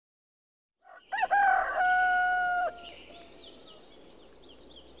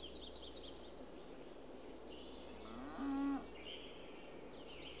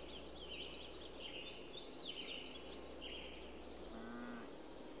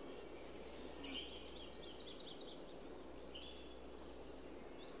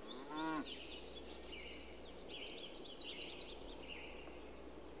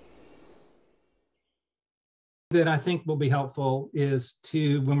that I think will be helpful is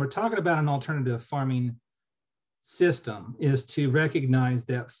to, when we're talking about an alternative farming system, is to recognize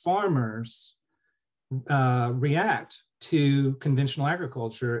that farmers react to conventional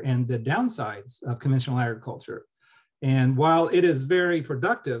agriculture and the downsides of conventional agriculture. And while it is very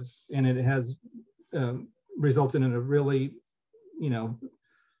productive and it has resulted in a really,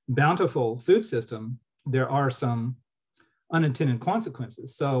 bountiful food system, there are some unintended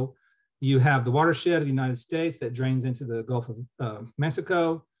consequences. So you have the watershed of the United States that drains into the Gulf of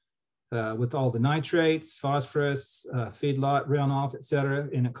Mexico with all the nitrates, phosphorus, feedlot runoff, et cetera,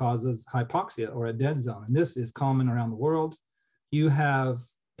 and it causes hypoxia or a dead zone. And this is common around the world. You have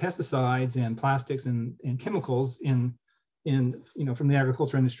pesticides and plastics and chemicals from the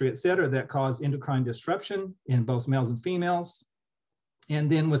agriculture industry, et cetera, that cause endocrine disruption in both males and females. And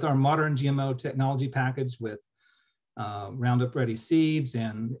then with our modern GMO technology package with Roundup Ready seeds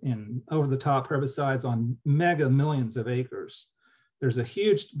and over-the-top herbicides on mega millions of acres, there's a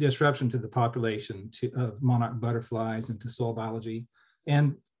huge disruption to the population of monarch butterflies and to soil biology.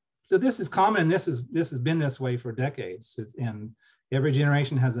 And so this is common, and this has been this way for decades. And every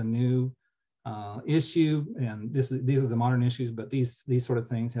generation has a new issue, and these are the modern issues, but these sort of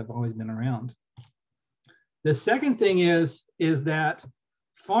things have always been around. The second thing is that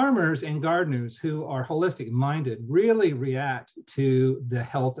farmers and gardeners who are holistic minded really react to the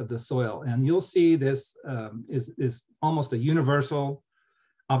health of the soil. And you'll see this is almost a universal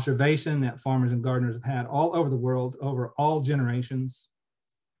observation that farmers and gardeners have had all over the world over all generations,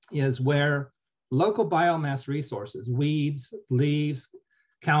 is where local biomass resources, weeds, leaves,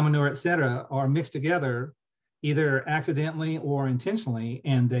 cow manure, et cetera, are mixed together either accidentally or intentionally,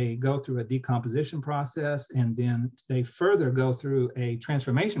 and they go through a decomposition process, and then they further go through a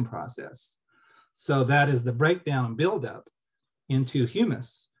transformation process. So that is the breakdown and buildup into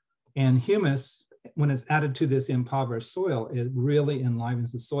humus. And humus, when it's added to this impoverished soil, it really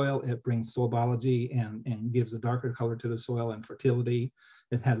enlivens the soil. It brings soil biology and gives a darker color to the soil and fertility.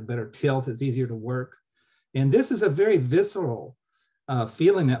 It has better tilth. It's easier to work. And this is a very visceral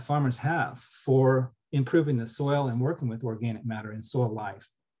feeling that farmers have for improving the soil and working with organic matter in soil life.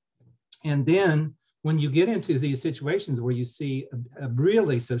 And then when you get into these situations where you see a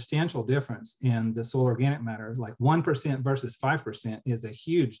really substantial difference in the soil organic matter, like 1% versus 5% is a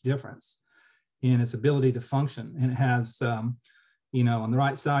huge difference in its ability to function. And it has, on the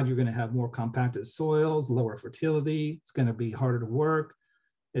right side, you're going to have more compacted soils, lower fertility. It's going to be harder to work.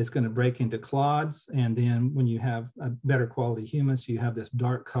 It's going to break into clods. And then when you have a better quality humus, you have this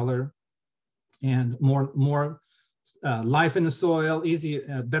dark color and more life in the soil,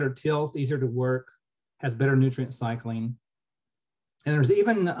 better tilth, easier to work, has better nutrient cycling. And there's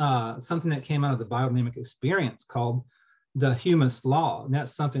even something that came out of the biodynamic experience called the humus law. And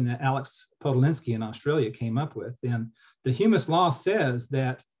that's something that Alex Podolinsky in Australia came up with. And the humus law says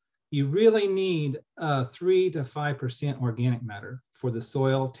that you really need 3 to 5% organic matter for the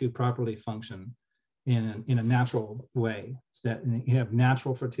soil to properly function in a natural way. So that you have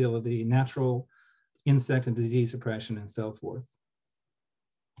natural fertility, natural insect and disease suppression, and so forth.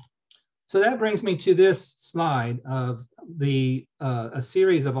 So that brings me to this slide of a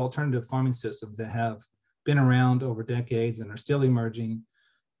series of alternative farming systems that have been around over decades and are still emerging.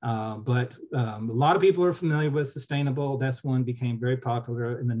 But a lot of people are familiar with sustainable. That's one became very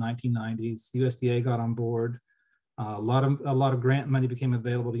popular in the 1990s. USDA got on board. A lot of grant money became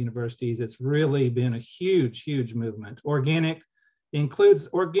available to universities. It's really been a huge, huge movement. Organic includes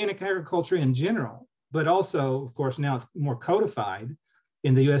organic agriculture in general, but also, of course, now it's more codified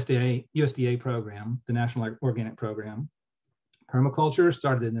in the USDA program, the National Organic Program. Permaculture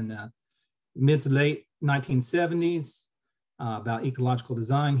started in the mid to late 1970s, about ecological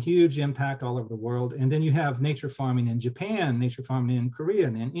design, huge impact all over the world. And then you have nature farming in Japan, nature farming in Korea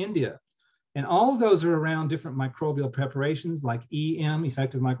and in India. And all of those are around different microbial preparations like EM,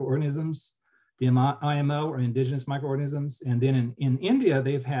 effective microorganisms, the IMO, or indigenous microorganisms. And then in India,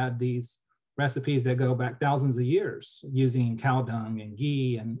 they've had these recipes that go back thousands of years using cow dung and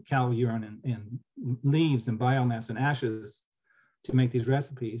ghee and cow urine and leaves and biomass and ashes to make these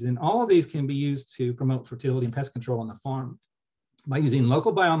recipes. And all of these can be used to promote fertility and pest control on the farm by using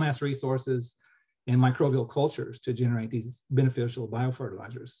local biomass resources and microbial cultures to generate these beneficial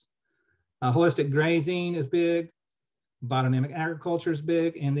biofertilizers. Holistic grazing is big, biodynamic agriculture is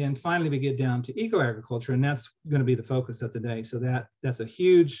big, and then finally we get down to eco-agriculture, and that's going to be the focus of today. So that's a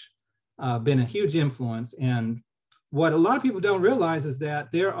huge, been a huge influence. And what a lot of people don't realize is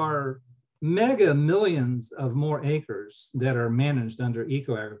that there are mega millions of more acres that are managed under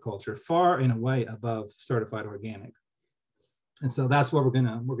eco-agriculture, far and away above certified organic. And so that's what we're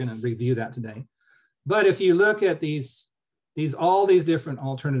gonna review that today. But if you look at all these different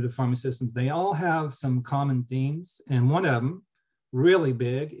alternative farming systems, they all have some common themes. And one of them, really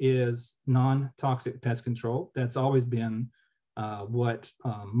big, is non-toxic pest control. That's always been what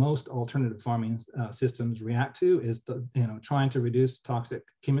most alternative farming systems react to, is trying to reduce toxic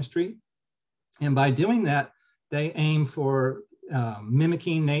chemistry. And by doing that, they aim for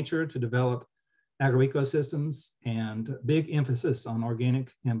mimicking nature to develop agroecosystems, and big emphasis on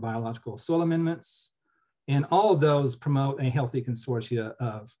organic and biological soil amendments. And all of those promote a healthy consortia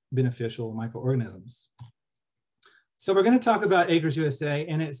of beneficial microorganisms. So we're going to talk about Acres USA,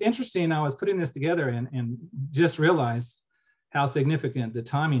 and it's interesting, I was putting this together and just realized how significant the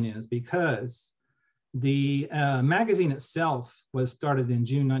timing is, because the magazine itself was started in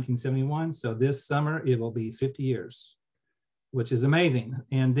June 1971. So this summer, it will be 50 years, which is amazing.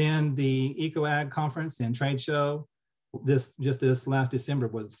 And then the EcoAg conference and trade show, this last December,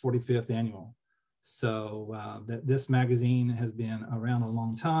 was 45th annual. So this magazine has been around a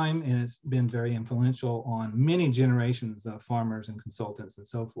long time, and it's been very influential on many generations of farmers and consultants and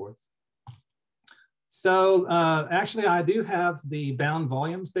so forth. So actually, I do have the bound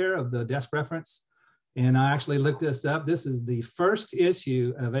volumes there of the desk reference, and I actually looked this up. This is the first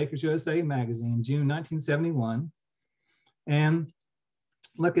issue of Acres USA magazine, June 1971. And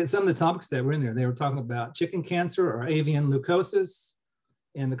look at some of the topics that were in there. They were talking about chicken cancer or avian leukosis,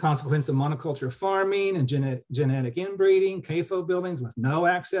 and the consequence of monoculture farming and genetic inbreeding, CAFO buildings with no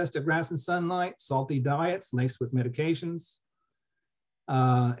access to grass and sunlight, salty diets laced with medications.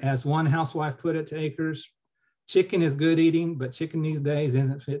 As one housewife put it to Acres, chicken is good eating, but chicken these days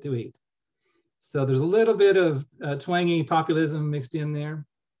isn't fit to eat. So there's a little bit of twangy populism mixed in there.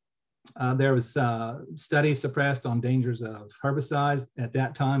 There was studies suppressed on dangers of herbicides. At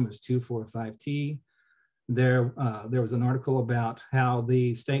that time, it was 2,4,5-T. There was an article about how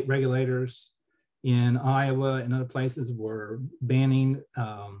the state regulators in Iowa and other places were banning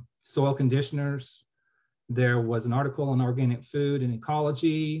soil conditioners. There was an article on organic food and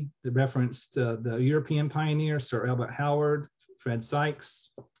ecology that referenced the European pioneer, Sir Albert Howard, Fred Sykes.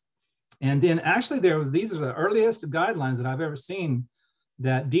 And then actually these are the earliest guidelines that I've ever seen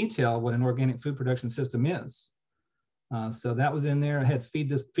that detail what an organic food production system is. So that was in there. I had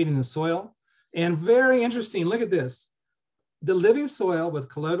feeding the soil. And very interesting, look at this. The living soil with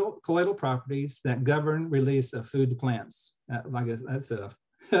colloidal properties that govern release of food to plants. I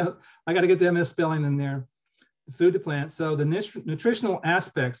got to get the misspelling in there. Food to plants. So the nutritional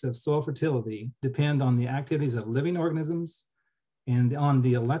aspects of soil fertility depend on the activities of living organisms and on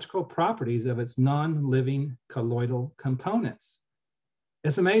the electrical properties of its non-living colloidal components.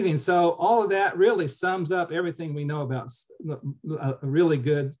 It's amazing. So all of that really sums up everything we know about a really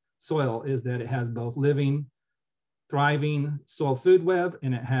good soil, is that it has both living, thriving soil food web,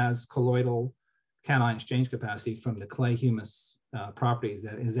 and it has colloidal cation exchange capacity from the clay humus properties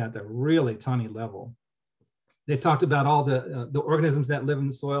that is at the really tiny level. They talked about all the organisms that live in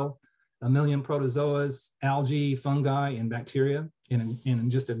the soil, 1 million protozoas, algae, fungi, and bacteria in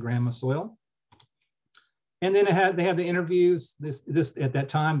just a gram of soil. And then they had the interviews. This at that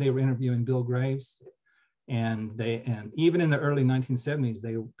time they were interviewing Bill Graves, and even in the early 1970s,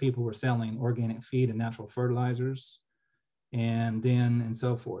 people were selling organic feed and natural fertilizers, and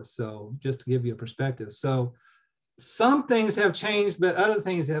so forth. So just to give you a perspective. So some things have changed, but other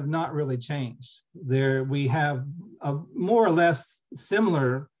things have not really changed. We have more or less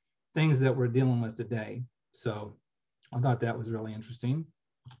similar things that we're dealing with today. So I thought that was really interesting.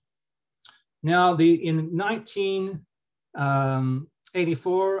 Now, in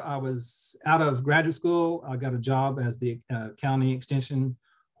 1984, I was out of graduate school. I got a job as the county extension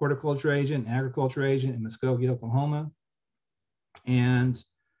horticulture agent, agriculture agent in Muskogee, Oklahoma. And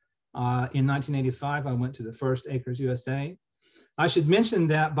in 1985, I went to the first Acres USA. I should mention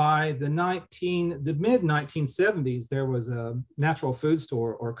that by the mid-1970s, there was a natural food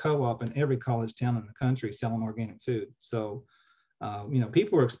store or co-op in every college town in the country selling organic food. So,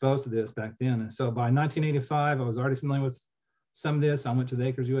 people were exposed to this back then. And so by 1985, I was already familiar with some of this. I went to the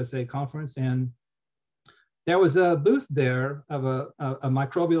Acres USA conference, and there was a booth there of a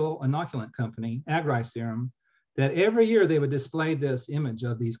microbial inoculant company, Agri-Serum, that every year they would display this image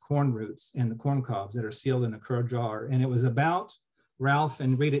of these corn roots and the corn cobs that are sealed in a cur jar. And it was about Ralph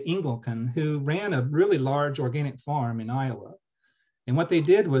and Rita Engelken, who ran a really large organic farm in Iowa. And what they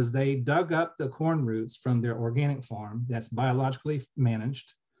did was they dug up the corn roots from their organic farm that's biologically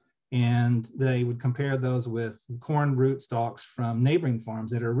managed, and they would compare those with corn root stalks from neighboring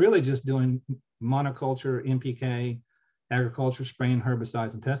farms that are really just doing monoculture, NPK, agriculture, spraying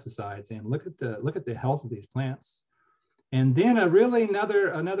herbicides and pesticides. And look at the health of these plants. And then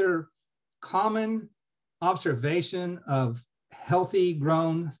another common observation of healthy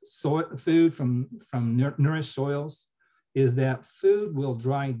grown food from nourished soils is that food will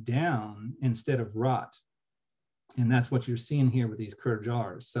dry down instead of rot. And that's what you're seeing here with these curved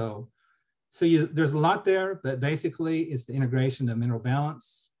jars. So there's a lot there, but basically it's the integration of mineral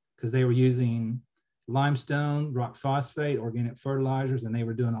balance, because they were using limestone, rock phosphate, organic fertilizers, and they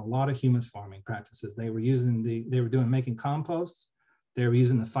were doing a lot of humus farming practices. They were making composts. They were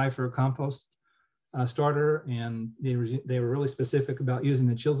using the Pfeiffer compost starter, and they were really specific about using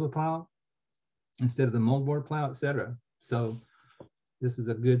the chisel plow instead of the moldboard plow, et cetera. So this is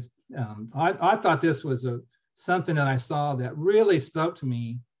a good, I thought this was something that I saw that really spoke to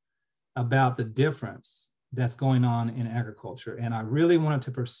me about the difference that's going on in agriculture. And I really wanted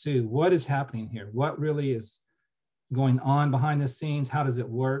to pursue what is happening here, what really is going on behind the scenes, how does it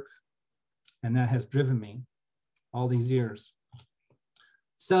work? And that has driven me all these years.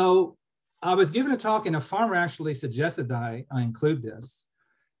 So I was given a talk, and a farmer actually suggested that I include this,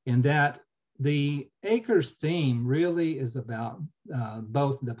 in that the Acres theme really is about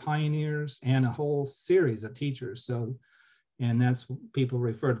both the pioneers and a whole series of teachers. So, and that's, people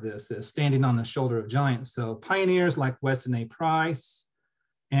refer to this as standing on the shoulder of giants. So pioneers like Weston A. Price,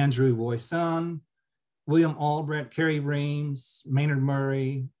 Andrew Woyson, William Albrecht, Kerry Reams, Maynard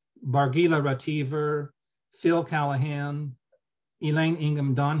Murray, Bargila Rativer, Phil Callahan, Elaine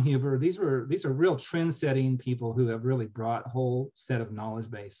Ingham, Don Huber. These are real trend-setting people who have really brought a whole set of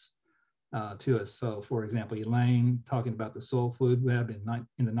knowledge base to us. So for example, Elaine talking about the soil food web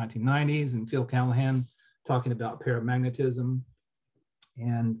in the 1990s, and Phil Callahan talking about paramagnetism,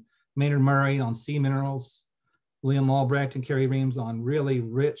 and Maynard Murray on sea minerals, William Albrecht and Kerry Reams on really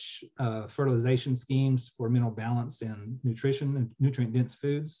rich fertilization schemes for mineral balance and nutrition and nutrient-dense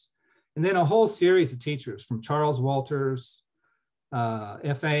foods. And then a whole series of teachers from Charles Walters,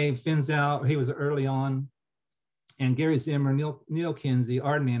 F.A. Finzout, he was early on, and Gary Zimmer, Neil Kinsey,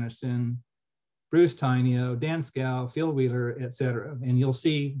 Arden Anderson, Bruce Tainio, Dan Scow, Phil Wheeler, et cetera. And you'll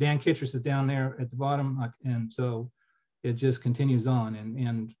see Dan Kittredge is down there at the bottom. And so it just continues on.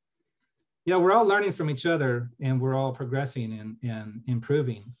 And yeah, we're all learning from each other, and we're all progressing and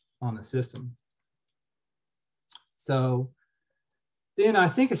improving on the system. So then I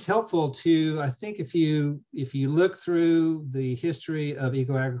think it's helpful to, I think if you look through the history of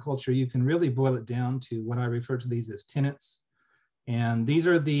eco-agriculture, you can really boil it down to what I refer to these as tenets. And these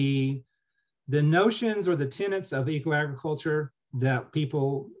are the notions or the tenets of eco-agriculture that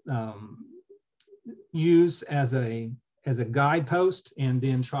people use as a guidepost and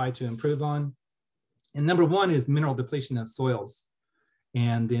then try to improve on. And number one is mineral depletion of soils,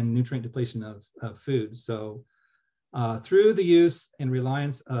 and then nutrient depletion of food. So through the use and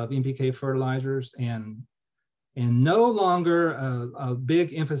reliance of NPK fertilizers and no longer a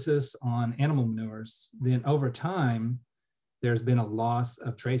big emphasis on animal manures, then over time, there's been a loss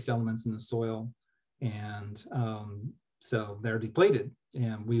of trace elements in the soil, and so they're depleted.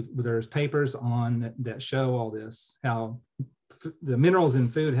 And there's papers on that show all this, how the minerals in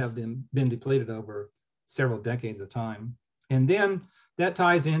food have been depleted over several decades of time. And then that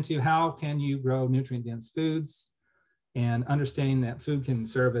ties into how can you grow nutrient-dense foods, and understanding that food can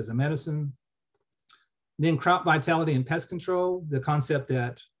serve as a medicine. Then crop vitality and pest control, the concept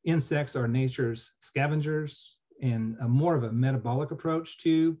that insects are nature's scavengers, and more of a metabolic approach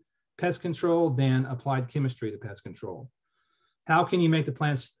to pest control than applied chemistry to pest control. How can you make the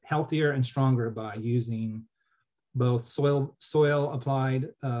plants healthier and stronger by using both soil applied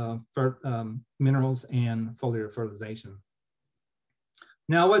minerals and foliar fertilization?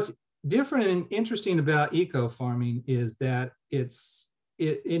 Now, what's different and interesting about eco farming is that it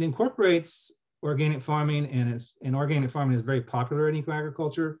incorporates organic farming, and organic farming is very popular in eco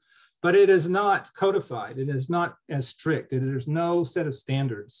agriculture, but it is not codified. It is not as strict. There's no set of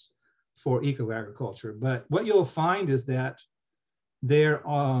standards for eco agriculture. But what you'll find is that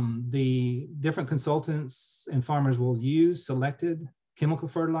the different consultants and farmers will use selected chemical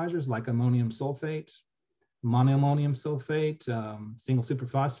fertilizers like ammonium sulfate, monoammonium sulfate, single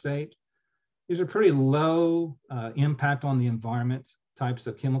superphosphate. These are pretty low impact on the environment types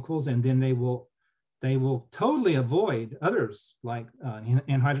of chemicals, and then they will totally avoid others like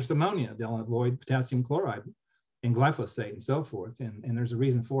anhydrous ammonia. They'll avoid potassium chloride and glyphosate and so forth. And there's a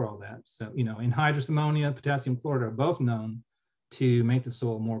reason for all that. So, anhydrous ammonia, potassium chloride are both known to make the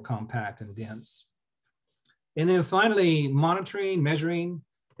soil more compact and dense. And then finally, monitoring, measuring,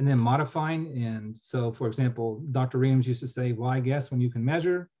 and then modifying. And so, for example, Dr. Reams used to say, why guess when you can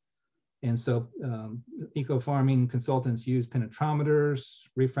measure? And so eco-farming consultants use penetrometers,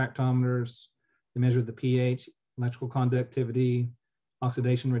 refractometers, to measure the pH, electrical conductivity,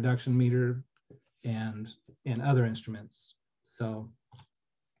 oxidation reduction meter, and other instruments. So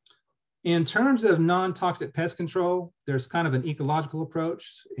in terms of non-toxic pest control, there's kind of an ecological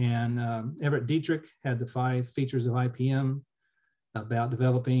approach, and Everett Dietrich had the 5 features of IPM about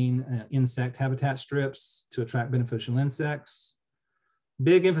developing insect habitat strips to attract beneficial insects.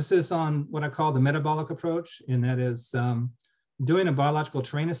 Big emphasis on what I call the metabolic approach, and that is doing a biological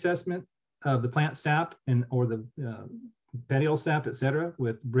terrain assessment of the plant sap or the petiole sap, et cetera,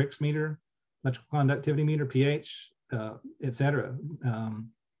 with Brix meter, electrical conductivity meter, pH, et cetera.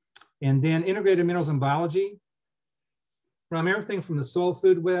 And then integrated minerals and biology, from everything from the soil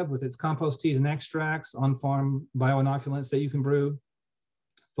food web with its compost teas and extracts, on-farm bioinoculants that you can brew,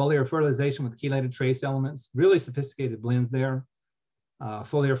 foliar fertilization with chelated trace elements, really sophisticated blends there,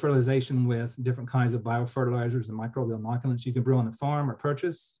 foliar fertilization with different kinds of biofertilizers and microbial inoculants you can brew on the farm or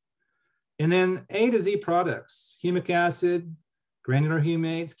purchase. And then A to Z products, humic acid, granular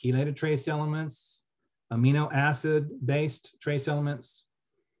humates, chelated trace elements, amino acid-based trace elements,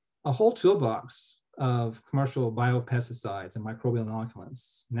 a whole toolbox of commercial biopesticides and microbial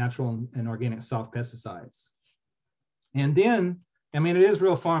inoculants, natural and organic soft pesticides. And then, I mean, it is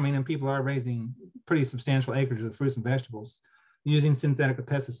real farming, and people are raising pretty substantial acreages of fruits and vegetables using synthetic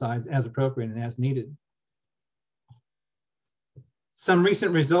pesticides as appropriate and as needed. Some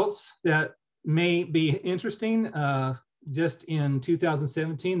recent results that may be interesting. Just in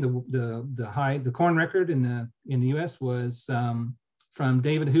 2017, the corn record in the U.S. was from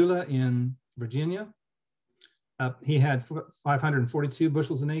David Hula in Virginia. He had 542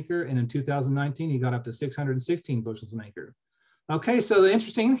 bushels an acre, and in 2019 he got up to 616 bushels an acre. Okay, so the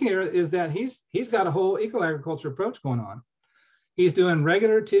interesting here is that he's got a whole eco-agriculture approach going on. He's doing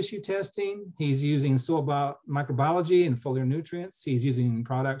regular tissue testing. He's using soil microbiology and foliar nutrients. He's using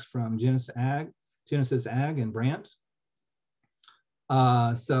products from Genesis Ag and Brandt.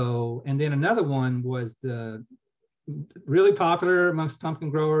 And then another one was the really popular amongst pumpkin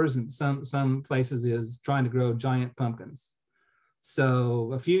growers, and some places, is trying to grow giant pumpkins.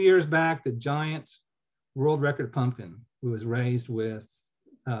 So a few years back, the giant world record pumpkin was raised with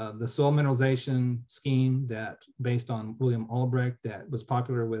the soil mineralization scheme that based on William Albrecht that was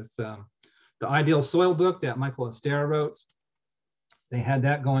popular with the Ideal Soil book that Michael Estera wrote. They had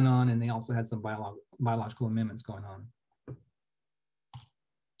that going on, and they also had some biological amendments going on.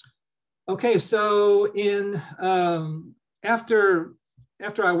 Okay, so after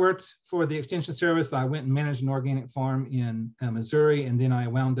I worked for the Extension Service, I went and managed an organic farm in Missouri, and then I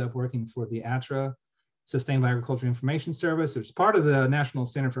wound up working for the ATRA, Sustainable Agriculture Information Service, which is part of the National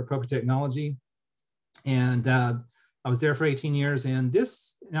Center for Appropriate Technology. And I was there for 18 years, and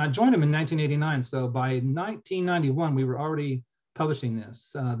I joined them in 1989. So by 1991, we were already publishing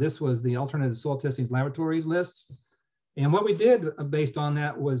this. This was the Alternative Soil Testing Laboratories list. And what we did based on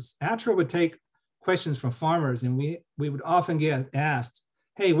that was ATRA would take questions from farmers, and we would often get asked,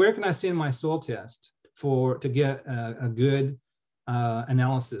 hey, where can I send my soil test to get a good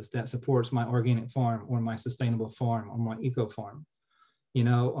analysis that supports my organic farm or my sustainable farm or my eco farm? At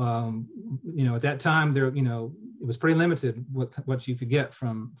that time there, it was pretty limited what you could get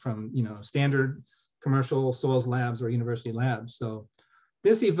from standard commercial soils labs or university labs. So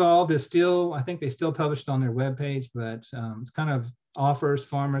this evolved. Is still, I think they still publish it on their webpage, but it's kind of offers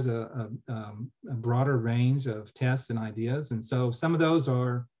farmers a broader range of tests and ideas. And so some of those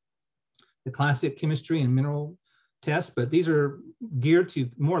are the classic chemistry and mineral tests, but these are geared to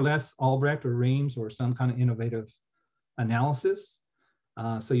more or less Albrecht or Reams or some kind of innovative analysis.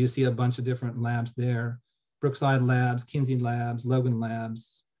 So you see a bunch of different labs there: Brookside Labs, Kinsey Labs, Logan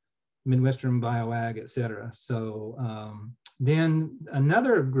Labs, Midwestern BioAg, et cetera. So then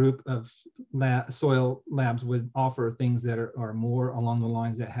another group of soil labs would offer things that are more along the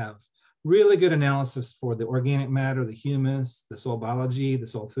lines that have really good analysis for the organic matter, the humus, the soil biology, the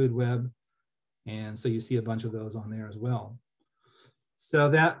soil food web. And so you see a bunch of those on there as well. So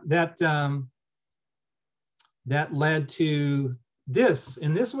that led to this,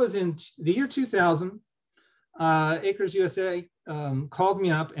 and this was in the year 2000. Acres USA called me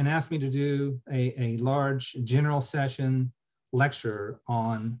up and asked me to do a large general session lecture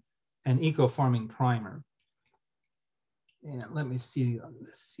on an eco-farming primer. And let me see,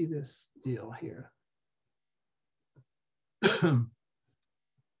 let's see this deal here.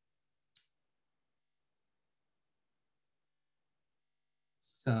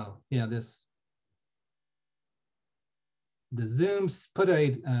 So yeah, the Zoom's put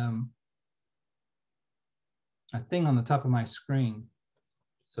a thing on the top of my screen.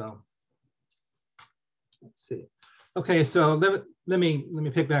 So let's see. Okay, so let me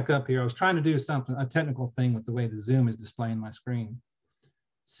pick back up here. I was trying to do a technical thing with the way the Zoom is displaying my screen.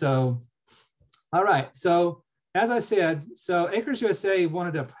 So, all right. So as I said, so Acres USA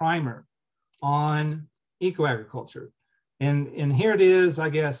wanted a primer on eco-agriculture. And here it is, I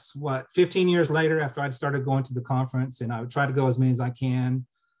guess, what, 15 years later after I'd started going to the conference, and I would try to go as many as I can.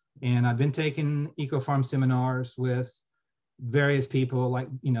 And I've been taking eco-farm seminars with various people like,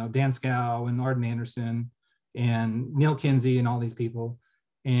 you know, Dan Scow and Arden Anderson and Neil Kinsey and all these people.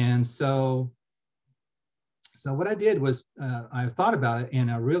 And so what I did was I thought about it, and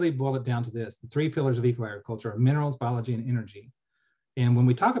I really boiled it down to this: the three pillars of eco-agriculture are minerals, biology, and energy. And when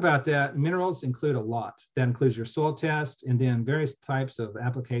we talk about that, minerals include a lot. That includes your soil test, and then various types of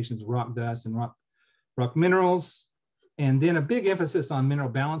applications of rock dust and rock minerals. And then a big emphasis on mineral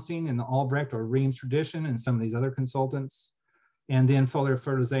balancing in the Albrecht or Reams tradition and some of these other consultants. And then foliar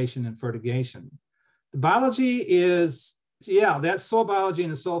fertilization and fertigation. The biology is, yeah, that's soil biology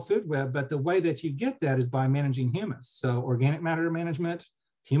and the soil food web, but the way that you get that is by managing humus. So organic matter management,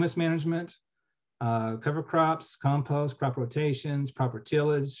 humus management, cover crops, compost, crop rotations, proper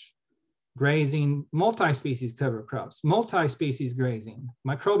tillage, grazing, multi-species cover crops, multi-species grazing,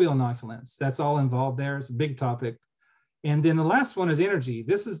 microbial inoculants. That's all involved there. It's a big topic. And then the last one is energy.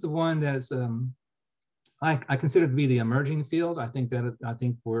 This is the one that's I consider to be the emerging field. I think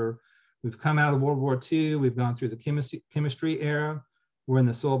we've come out of World War II. We've gone through the chemistry era. We're in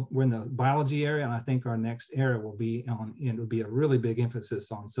the biology area, and I think our next era will be on. It'll be a really big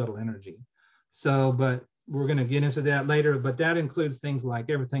emphasis on subtle energy. So, but we're going to get into that later. But that includes things like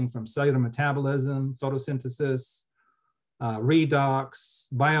everything from cellular metabolism, photosynthesis, redox,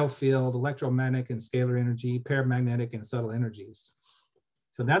 biofield, electromagnetic and scalar energy, paramagnetic and subtle energies.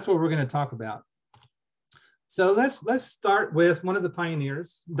 So that's what we're going to talk about. So let's start with one of the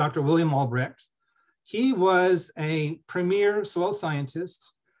pioneers, Dr. William Albrecht. He was a premier soil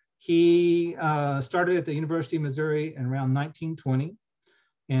scientist. He started at the University of Missouri in around 1920.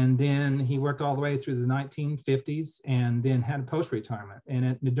 And then he worked all the way through the 1950s and then had a post-retirement.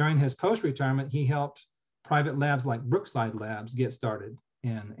 And during his post-retirement, he helped private labs like Brookside Labs get started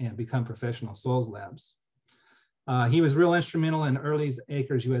and become professional soils labs. He was real instrumental in early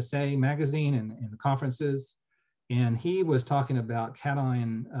Acres USA magazine and the conferences. And he was talking about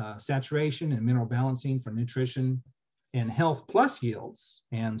cation saturation and mineral balancing for nutrition and health plus yields.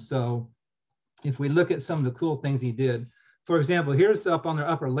 And so if we look at some of the cool things he did, for example, here's up on the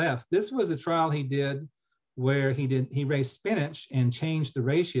upper left. This was a trial he did where he raised spinach and changed the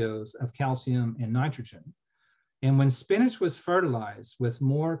ratios of calcium and nitrogen. And when spinach was fertilized with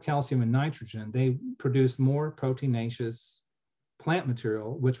more calcium and nitrogen, they produced more proteinaceous plant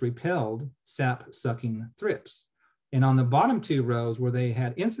material, which repelled sap-sucking thrips. And on the bottom two rows where they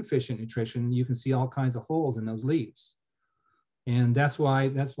had insufficient nutrition, you can see all kinds of holes in those leaves. And that's why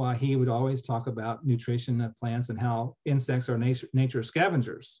he would always talk about nutrition of plants and how insects are nature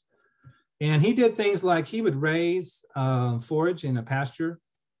scavengers. And he did things like he would raise forage in a pasture.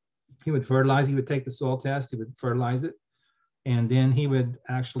 He would fertilize, he would take the soil test, he would fertilize it. And then he would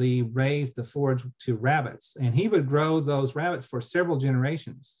actually raise the forage to rabbits. And he would grow those rabbits for several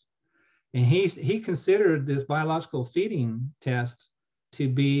generations. And he considered this biological feeding test to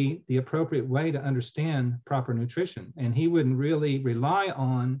be the appropriate way to understand proper nutrition. And he wouldn't really rely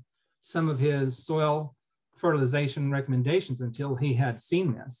on some of his soil fertilization recommendations until he had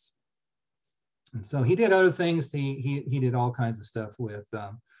seen this. And so he did other things. He did all kinds of stuff with,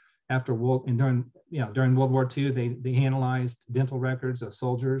 during World War II, they analyzed dental records of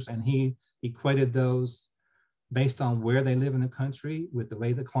soldiers, and he equated those based on where they live in the country with the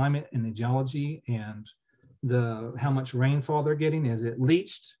way the climate and the geology and how much rainfall they're getting. Is it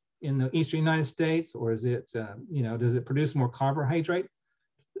leached in the eastern United States, or is it, does it produce more carbohydrate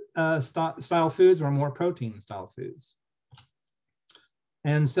style foods or more protein style foods?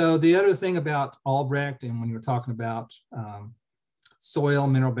 And so the other thing about Albrecht, and when you're talking about soil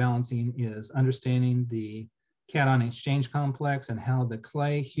mineral balancing, is understanding the cation exchange complex and how the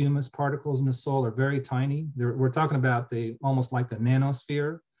clay humus particles in the soil are very tiny. We're talking about almost like the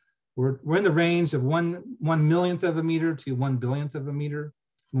nanosphere. We're in the range of one millionth of a meter to 1 billionth of a meter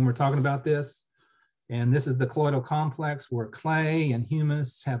when we're talking about this. And this is the colloidal complex where clay and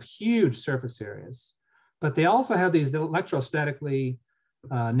humus have huge surface areas, but they also have these electrostatically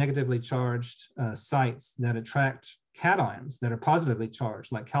negatively charged sites that attract cations that are positively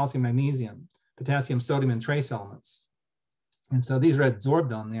charged, like calcium, magnesium, potassium, sodium, and trace elements. And so these are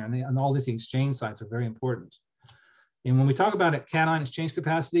adsorbed on there, and all these exchange sites are very important. And when we talk about cation exchange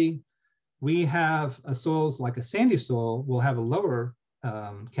capacity, we have soils like a sandy soil will have a lower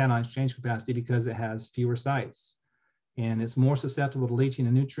cation exchange capacity because it has fewer sites. and it's more susceptible to leaching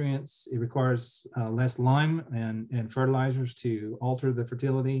of nutrients. It requires less lime and fertilizers to alter the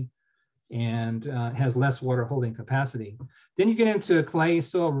fertility, and has less water holding capacity. Then you get into clay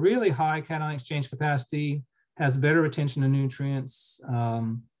soil, really high cation exchange capacity, has better retention of nutrients,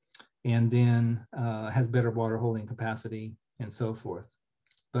 and then has better water holding capacity and so forth.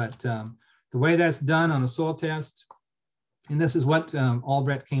 But the way that's done on a soil test, and this is what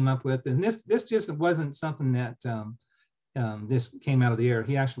Albrecht came up with, and this just wasn't something that this came out of the air.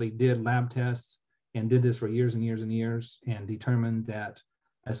 He actually did lab tests and did this for years and years and years, and determined that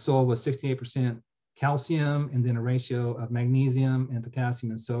a soil with 68% calcium and then a ratio of magnesium and potassium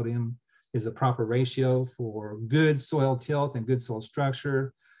and sodium is a proper ratio for good soil tilth and good soil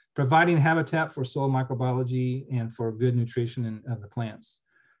structure, providing habitat for soil microbiology and for good nutrition of the plants.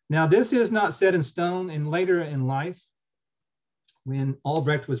 Now, this is not set in stone, and later in life, when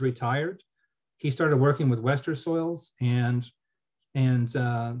Albrecht was retired, he started working with Western soils, and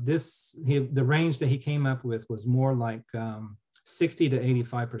the range that he came up with was more like 60 to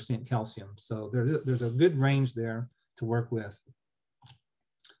 85% calcium. So there's a good range there to work with.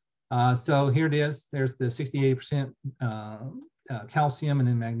 So here it is. There's the 68% calcium, and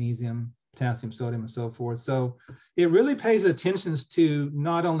then magnesium, potassium, sodium, and so forth. So it really pays attention to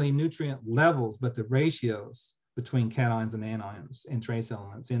not only nutrient levels, but the ratios between cations and anions and trace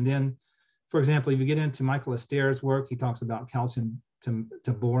elements. And then, for example, if you get into Michael Astair's work, he talks about calcium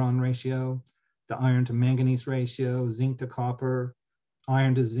to boron ratio, the iron to manganese ratio, zinc to copper,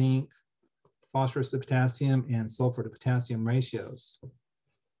 iron to zinc, phosphorus to potassium, and sulfur to potassium ratios.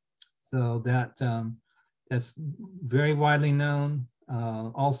 So that's very widely known.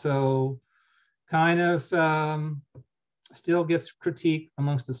 Also kind of still gets critiqued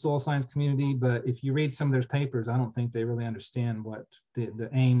amongst the soil science community, but if you read some of their papers, I don't think they really understand what the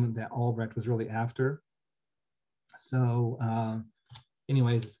aim that Albrecht was really after. So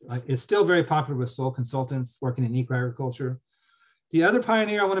anyways, it's still very popular with soil consultants working in eco-agriculture. The other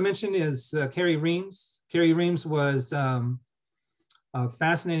pioneer I want to mention is Kerry Reams. Kerry Reams was a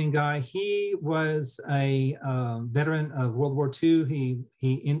fascinating guy. He was a veteran of World War II.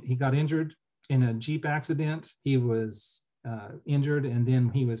 He got injured in a Jeep accident. He was injured, and then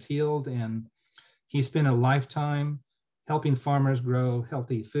he was healed, and he spent a lifetime helping farmers grow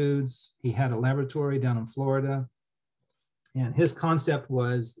healthy foods. He had a laboratory down in Florida, and his concept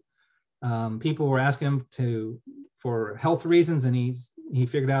was people were asking him for health reasons, and he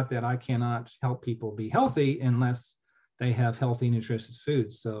figured out that I cannot help people be healthy unless they have healthy, nutritious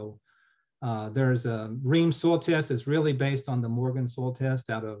foods. So there's a Reams soil test that's really based on the Morgan soil test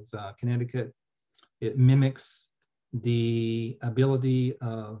out of Connecticut. It mimics the ability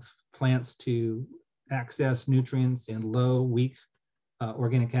of plants to access nutrients in low, weak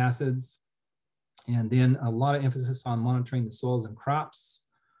organic acids. And then a lot of emphasis on monitoring the soils and crops.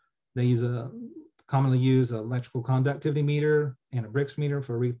 They commonly use an electrical conductivity meter and a Brix meter a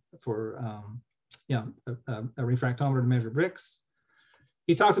refractometer to measure Brix.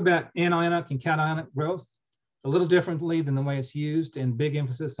 He talked about anionic and cationic growth a little differently than the way it's used, and big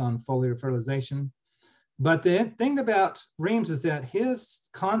emphasis on foliar fertilization. But the thing about Reams is that his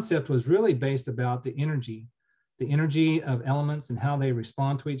concept was really based about the energy of elements and how they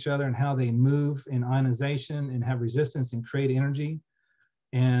respond to each other and how they move in ionization and have resistance and create energy.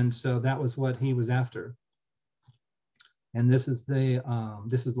 And so that was what he was after. And this is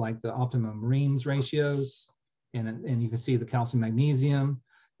like the optimum Reams ratios, and you can see the calcium magnesium.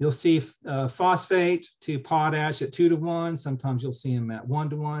 You'll see phosphate to potash at 2 to 1. Sometimes you'll see them at 1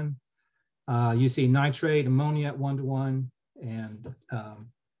 to 1. You see nitrate, ammonia at 1 to 1, and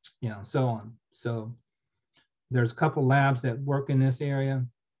so on. So there's a couple labs that work in this area,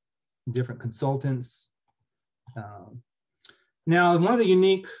 different consultants. Now, one of the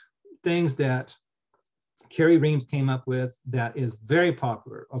unique things that Kerry Reams came up with that is very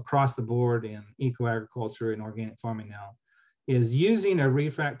popular across the board in eco-agriculture and organic farming now is using a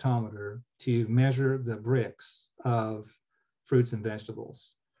refractometer to measure the Brix of fruits and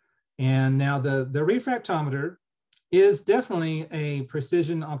vegetables. And now the refractometer is definitely a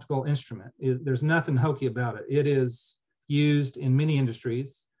precision optical instrument. There's nothing hokey about it. It is used in many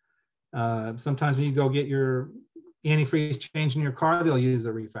industries. Sometimes when you go get your antifreeze change in your car, they'll use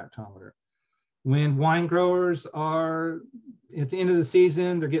a refractometer. When wine growers are at the end of the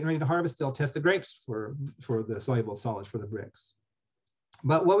season, they're getting ready to harvest, they'll test the grapes for the soluble solids, for the Brix.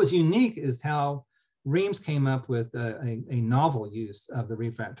 But what was unique is how Reams came up with a novel use of the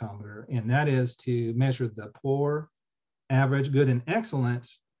refractometer, and that is to measure the poor, average, good, and excellent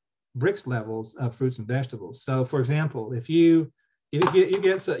Brix levels of fruits and vegetables. So for example, if you you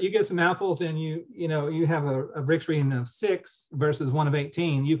get some apples and you have a Brix reading of 6 versus one of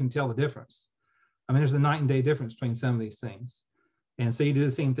 18, you can tell the difference. I mean, there's a night and day difference between some of these things. And so you do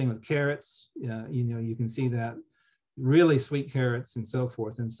the same thing with carrots. You can see that really sweet carrots and so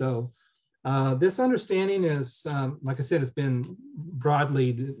forth. And so this understanding is, like I said, it's been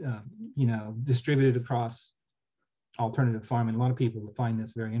broadly, distributed across alternative farming. A lot of people find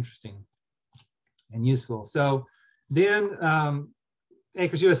this very interesting and useful. So then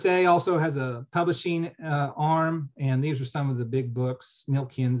Acres USA also has a publishing arm, and these are some of the big books: Neil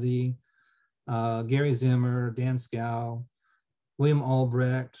Kinsey, Gary Zimmer, Dan Scow, William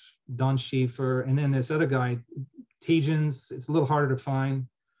Albrecht, Don Schieffer, and then this other guy, Tegens. It's a little harder to find,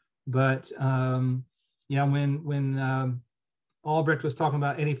 but yeah, when Albrecht was talking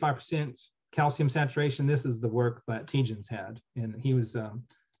about 85% calcium saturation, this is the work that Tegens had, and he was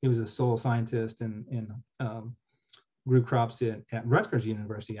a soil scientist and grew crops at Rutgers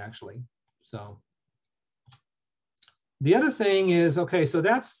University, actually. So the other thing is, okay, so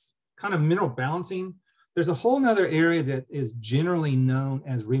that's kind of mineral balancing. There's a whole nother area that is generally known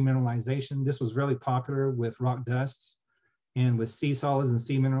as remineralization. This was really popular with rock dusts and with sea solids and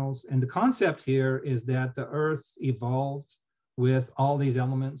sea minerals. And the concept here is that the earth evolved with all these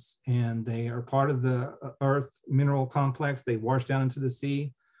elements, and they are part of the earth mineral complex. They wash down into the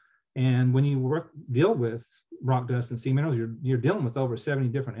sea. And when you deal with rock dust and sea minerals, you're dealing with over 70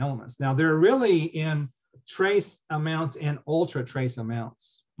 different elements. Now, they're really in trace amounts and ultra trace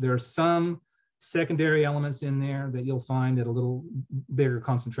amounts. There are some secondary elements in there that you'll find at a little bigger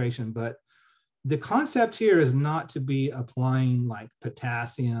concentration, but the concept here is not to be applying like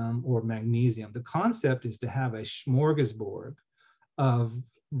potassium or magnesium. The concept is to have a smorgasbord of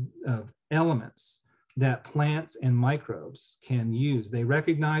elements that plants and microbes can use. They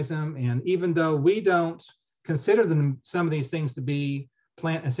recognize them, and even though we don't consider them, some of these things to be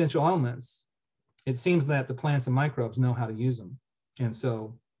plant essential elements, it seems that the plants and microbes know how to use them. And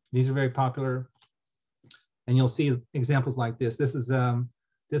so these are very popular, and you'll see examples like this. This is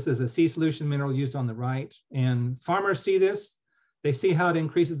a sea solution mineral used on the right, and farmers see this. They see how it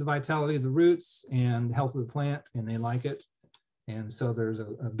increases the vitality of the roots and the health of the plant, and they like it. And so there's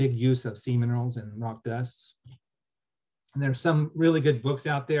a big use of sea minerals and rock dusts. And there's some really good books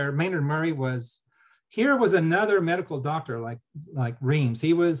out there. Maynard Murray was another medical doctor like Reams.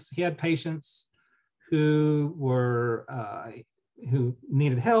 He had patients who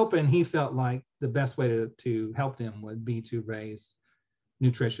needed help, and he felt like the best way to help them would be to raise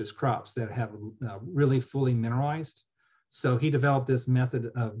nutritious crops that have really fully mineralized. So he developed this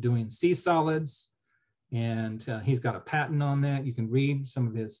method of doing sea solids, and he's got a patent on that. You can read some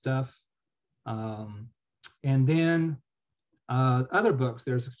of his stuff. And then other books,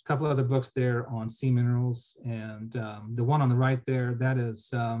 there's a couple other books there on sea minerals, and the one on the right there, that's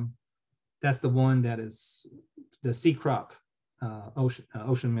the one that is the sea crop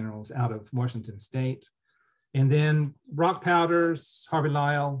ocean minerals out of Washington State. And then rock powders, Harvey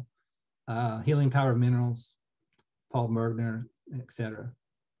Lyle, healing power of minerals, Paul Bergner, etc.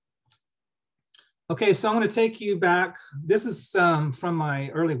 Okay, so I'm going to take you back. This is from my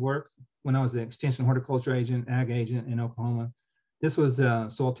early work when I was an extension horticulture agent, ag agent in Oklahoma. This was a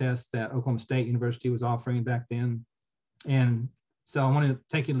soil test that Oklahoma State University was offering back then. And so I want to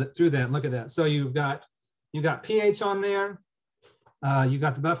take you through that and look at that. So you got pH on there. You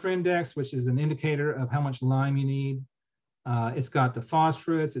got the buffer index, which is an indicator of how much lime you need. It's got the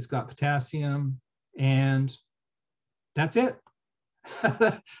phosphorus, it's got potassium, and that's it.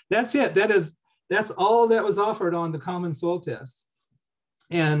 That's it. That's all that was offered on the common soil test.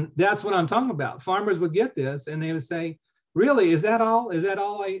 And that's what I'm talking about. Farmers would get this and they would say, really, is that all? Is that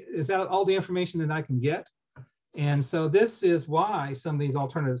all the information that I can get? And so this is why some of these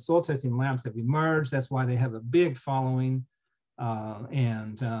alternative soil testing labs have emerged. That's why they have a big following.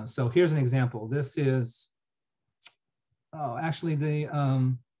 So here's an example. This is, actually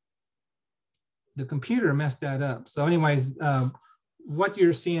the computer messed that up. So anyways, what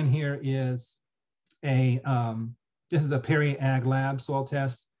you're seeing here is this is a Perry Ag Lab soil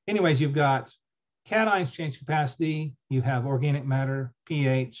test. Anyways, you've got cation change capacity, you have organic matter,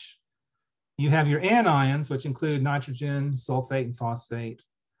 pH, you have your anions, which include nitrogen, sulfate, and phosphate.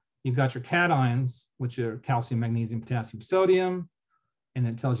 You've got your cations, which are calcium, magnesium, potassium, sodium, and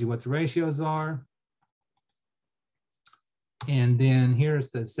it tells you what the ratios are. And then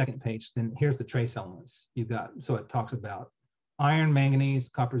here's the second page. Then here's the trace elements you've got. So it talks about iron, manganese,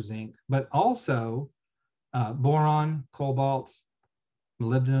 copper, zinc, but also boron, cobalt,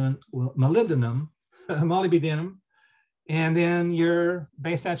 molybdenum, molybdenum, and then your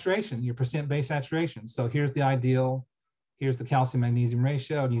base saturation, your percent base saturation. So here's the ideal, Here's the calcium magnesium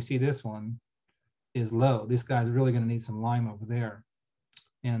ratio, and you see this one is low. This guy's really going to need some lime over there,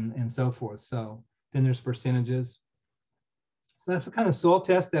 and so forth. So then there's percentages. So that's the kind of soil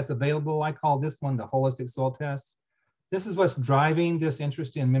test that's available. I call this one the holistic soil test. This is what's driving this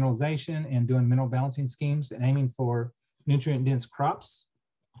interest in mineralization and doing mineral balancing schemes and aiming for nutrient dense crops.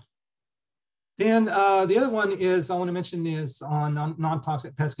 Then the other one is I want to mention is on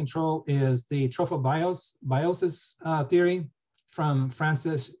non-toxic pest control is the trophobiosis theory from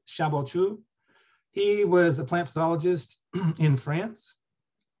Francis Chabot. He was a plant pathologist in France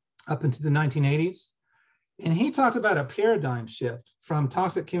up into the 1980s. And he talked about a paradigm shift from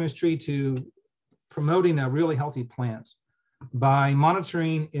toxic chemistry to promoting a really healthy plant by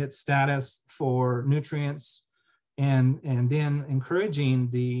monitoring its status for nutrients and then encouraging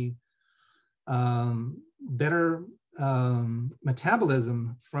the better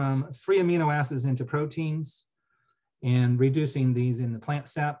metabolism from free amino acids into proteins and reducing these in the plant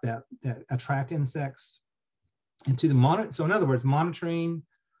sap that attract insects into the monitor. So in other words, monitoring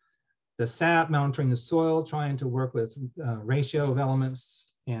the sap, monitoring the soil, trying to work with ratio of elements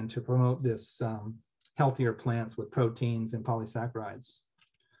and to promote this healthier plants with proteins and polysaccharides.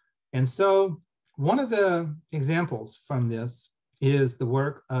 And so one of the examples from this is the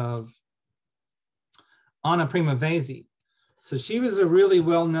work of Anna Primavesi. So she was a really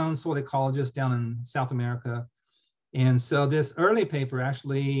well-known soil ecologist down in South America. And so this early paper,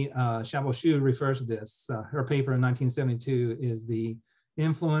 actually, Chabot refers to this. Her paper in 1972 is the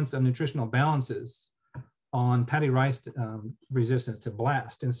influence of nutritional balances on paddy rice resistance to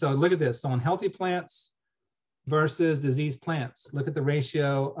blast. And so look at this. So on healthy plants versus diseased plants, look at the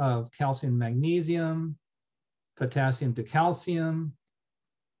ratio of calcium, magnesium, potassium to calcium,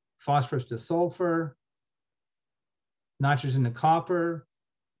 phosphorus to sulfur, nitrogen to copper,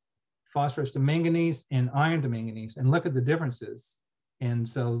 phosphorus to manganese, and iron to manganese. And look at the differences. And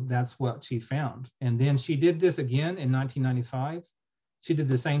so that's what she found. And then she did this again in 1995. She did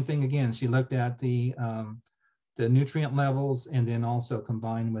the same thing again. She looked at the nutrient levels and then also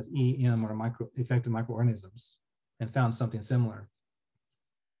combined with EM or effective microorganisms and found something similar.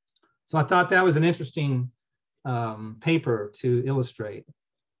 So I thought that was an interesting paper to illustrate.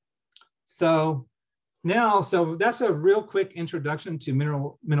 So now, so that's a real quick introduction to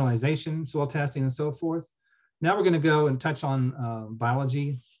mineralization, soil testing, and so forth. Now we're going to go and touch on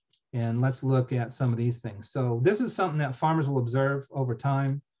biology, and let's look at some of these things. So this is something that farmers will observe over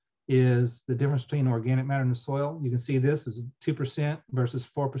time, is the difference between organic matter in the soil. You can see this is 2% versus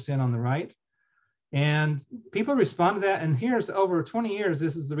 4% on the right. And people respond to that, and here's over 20 years,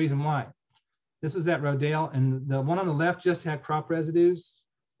 this is the reason why. This was at Rodale, and the one on the left just had crop residues.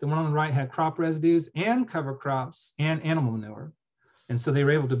 The one on the right had crop residues and cover crops and animal manure. And so they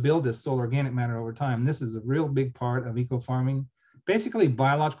were able to build this soil organic matter over time. This is a real big part of eco-farming, basically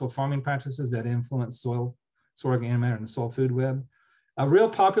biological farming practices that influence soil organic matter and the soil food web. A real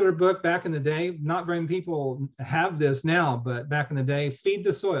popular book back in the day, not very many people have this now, but back in the day, Feed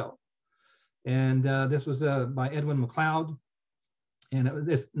the Soil. And this was by Edwin McLeod. And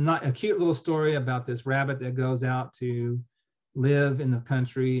it's not a cute little story about this rabbit that goes out to live in the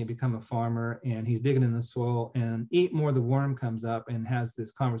country and become a farmer, and he's digging in the soil, and eat more, the worm comes up and has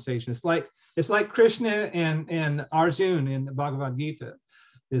this conversation. It's like Krishna and Arjun in the Bhagavad Gita,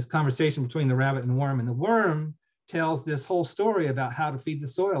 this conversation between the rabbit and the worm tells this whole story about how to feed the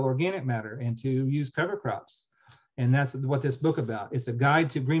soil organic matter and to use cover crops. And that's what this book about. It's a guide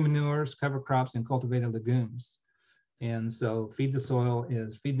to green manures, cover crops, and cultivated legumes. And so feed the soil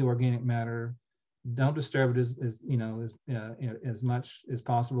is feed the organic matter, don't disturb it as much as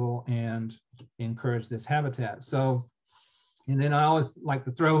possible, and encourage this habitat. So, and then I always like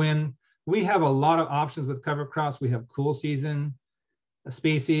to throw in, we have a lot of options with cover crops. We have cool season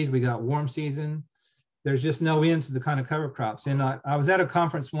species, we got warm season. There's just no end to the kind of cover crops. And I was at a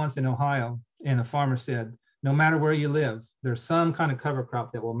conference once in Ohio, and a farmer said, no matter where you live, there's some kind of cover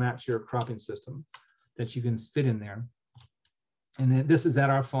crop that will match your cropping system that you can fit in there. And then this is at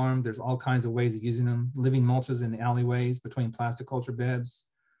our farm. There's all kinds of ways of using them. Living mulches in the alleyways between plastic culture beds,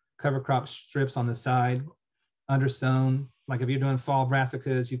 cover crop strips on the side, undersown. Like if you're doing fall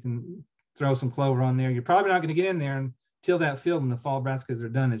brassicas, you can throw some clover on there. You're probably not going to get in there until that field when the fall brassicas are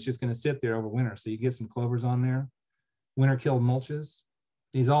done. It's just going to sit there over winter. So you get some clovers on there. Winter killed mulches.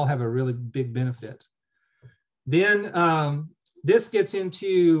 These all have a really big benefit. Then this gets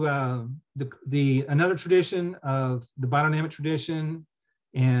into another tradition of the biodynamic tradition,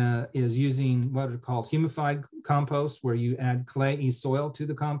 is using what are called humified compost, where you add clayey soil to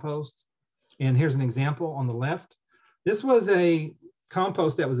the compost. And here's an example on the left. This was a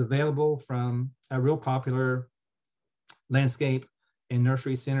compost that was available from a real popular landscape and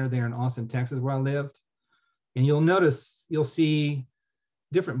nursery center there in Austin, Texas, where I lived. And you'll notice, you'll see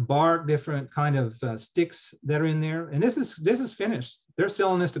different bark, different kind of sticks that are in there. And this is finished. They're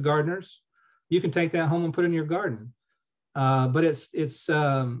selling this to gardeners. You can take that home and put it in your garden. But it's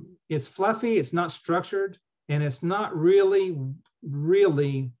fluffy, it's not structured, and it's not really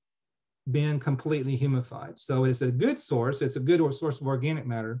been completely humidified. So it's a good source. It's a good source of organic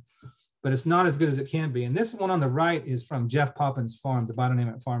matter, but it's not as good as it can be. And this one on the right is from Jeff Poppin's farm, the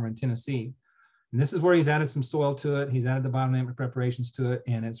biodynamic farmer in Tennessee. And this is where he's added some soil to it. He's added the biodynamic preparations to it.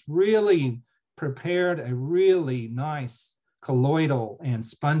 And it's really prepared a really nice colloidal and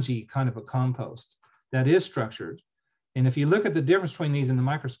spongy kind of a compost that is structured. And if you look at the difference between these in the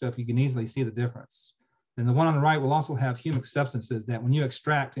microscope, you can easily see the difference. And the one on the right will also have humic substances that when you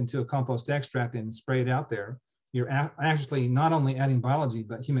extract into a compost extract and spray it out there, you're actually not only adding biology,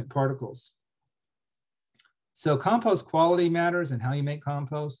 but humic particles. So compost quality matters and how you make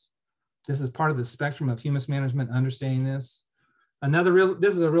compost. This is part of the spectrum of humus management, understanding this.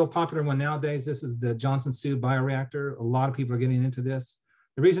 This is a real popular one nowadays. This is the Johnson-Su bioreactor. A lot of people are getting into this.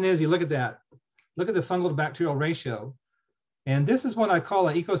 The reason is you look at that. Look at the fungal to bacterial ratio. And this is what I call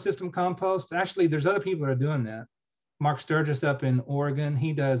an ecosystem compost. Actually, there's other people that are doing that. Mark Sturgis up in Oregon,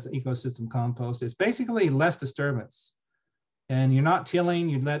 he does ecosystem compost. It's basically less disturbance. And you're not tilling,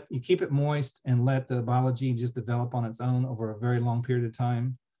 you keep it moist and let the biology just develop on its own over a very long period of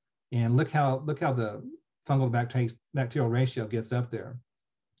time. And look how the fungal to bacterial ratio gets up there.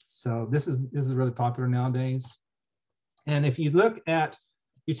 So this is really popular nowadays. And if you look at,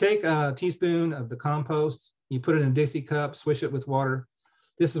 you take a teaspoon of the compost, you put it in a Dixie cup, swish it with water.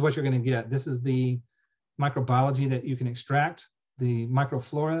 This is what you're going to get. This is the microbiology that you can extract, the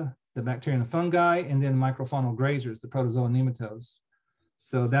microflora, the bacteria and the fungi, and then microfaunal grazers, the protozoa and nematodes.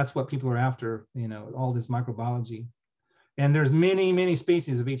 So that's what people are after, you know, all this microbiology. And there's many, many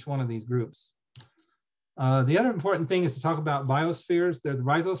species of each one of these groups. The other important thing is to talk about biospheres. They're the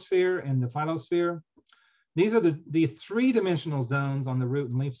rhizosphere and the phylosphere. These are the three-dimensional zones on the root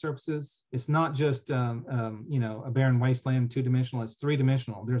and leaf surfaces. It's not just you know, a barren wasteland, two-dimensional, it's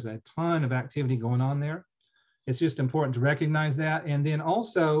three-dimensional. There's a ton of activity going on there. It's just important to recognize that. And then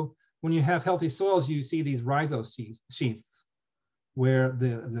also, when you have healthy soils, you see these rhizosheaths, where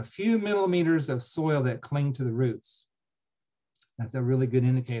there's a few millimeters of soil that cling to the roots. That's a really good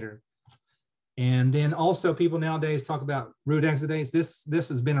indicator. And then also people nowadays talk about root exudates. This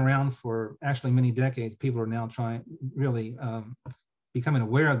has been around for actually many decades. People are now really becoming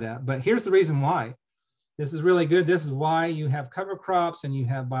aware of that. But here's the reason why. This is really good. This is why you have cover crops and you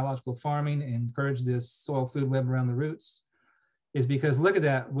have biological farming and encourage this soil food web around the roots, is because look at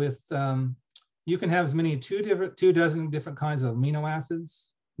that. With you can have as many as 24 different kinds of amino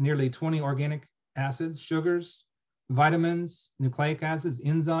acids, nearly 20 organic acids, sugars, vitamins, nucleic acids,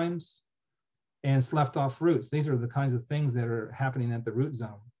 enzymes, and sloughed off roots. These are the kinds of things that are happening at the root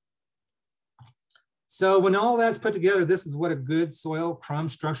zone. So when all that's put together, this is what a good soil crumb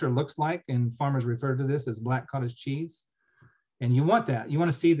structure looks like, and farmers refer to this as black cottage cheese. And you want that. You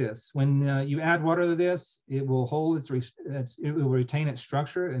want to see this. When you add water to this, it will hold it will retain its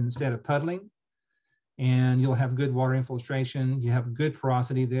structure instead of puddling, and you'll have good water infiltration. You have good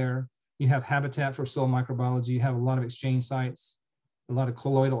porosity there. You have habitat for soil microbiology. You have a lot of exchange sites, a lot of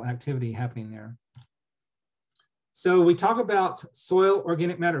colloidal activity happening there. So we talk about soil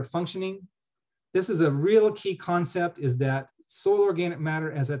organic matter functioning. This is a real key concept, is that soil organic matter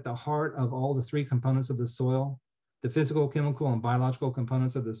is at the heart of all the three components of the soil, the physical, chemical, and biological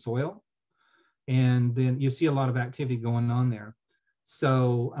components of the soil. And then you see a lot of activity going on there.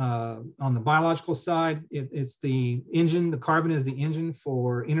 So on the biological side, it's the engine, the carbon is the engine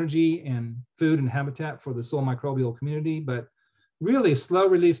for energy and food and habitat for the soil microbial community, but really slow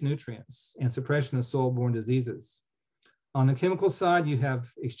release nutrients and suppression of soil-borne diseases. On the chemical side, you have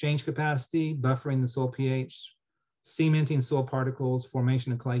exchange capacity, buffering the soil pH, cementing soil particles,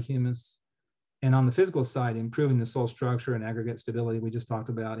 formation of clay humus. And on the physical side, improving the soil structure and aggregate stability we just talked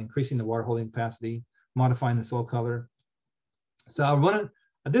about, increasing the water holding capacity, modifying the soil color. So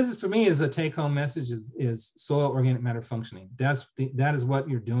this is, for me, is a take-home message, is soil organic matter functioning. That is what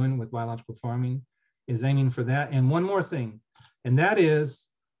you're doing with biological farming, is aiming for that. And one more thing, and that is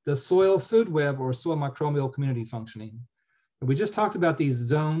the soil food web or soil microbial community functioning. We just talked about these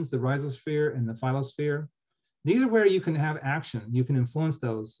zones, the rhizosphere and the phylosphere. These are where you can have action. You can influence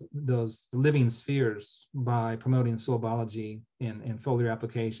those living spheres by promoting soil biology and foliar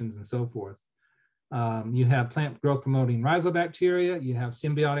applications and so forth. You have plant growth promoting rhizobacteria, you have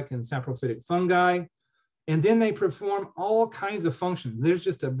symbiotic and saprophytic fungi, and then they perform all kinds of functions. There's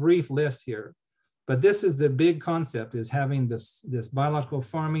just a brief list here, But this is the big concept, is having this biological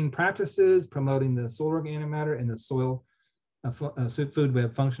farming practices, promoting the soil organic matter and the soil food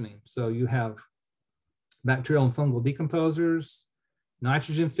web functioning. So you have bacterial and fungal decomposers,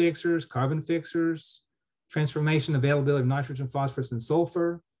 nitrogen fixers, carbon fixers, transformation availability of nitrogen, phosphorus, and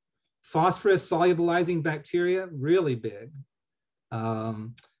sulfur, phosphorus solubilizing bacteria, really big.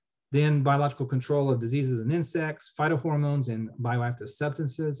 Then biological control of diseases and insects, phytohormones and bioactive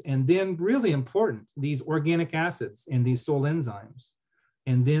substances, and then really important, these organic acids and these soil enzymes,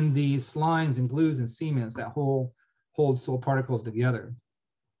 and then these slimes and glues and cements that hold soil particles together.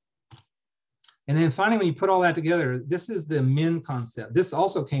 And then finally, when you put all that together, this is the MIN concept. This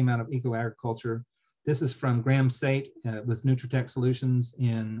also came out of eco-agriculture. This is from Graham Sate with Nutritech Solutions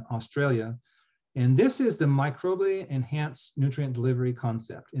in Australia. And this is the microbially enhanced nutrient delivery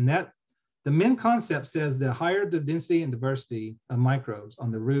concept. And that the MIN concept says the higher the density and diversity of microbes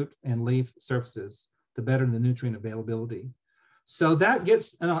on the root and leaf surfaces, the better the nutrient availability. So that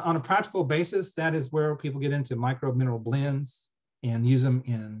gets, on a practical basis, that is where people get into microbe mineral blends and use them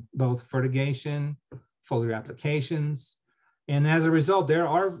in both fertigation, foliar applications. And as a result,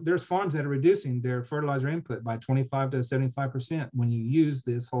 there's farms that are reducing their fertilizer input by 25 to 75% when you use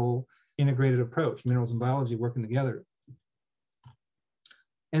this whole integrated approach, minerals and biology working together.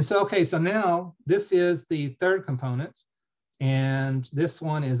 And so, okay, so now this is the third component, and this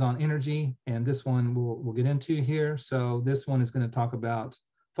one is on energy, and this one we'll get into here. So this one is going to talk about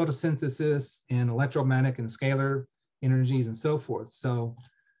photosynthesis and electromagnetic and scalar energies and so forth. So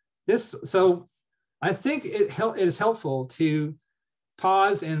I think it is helpful to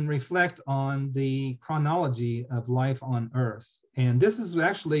pause and reflect on the chronology of life on Earth. And this is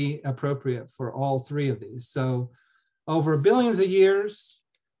actually appropriate for all three of these. So over billions of years,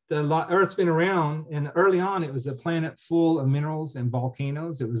 the Earth's been around, and early on it was a planet full of minerals and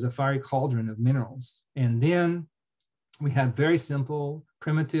volcanoes. It was a fiery cauldron of minerals. And then we had very simple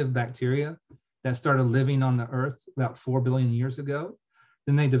primitive bacteria that started living on the Earth about 4 billion years ago.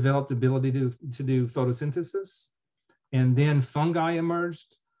 Then they developed the ability to do photosynthesis. And then fungi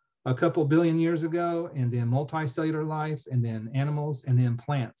emerged a couple billion years ago, and then multicellular life, and then animals, and then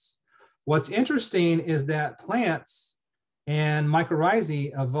plants. What's interesting is that plants and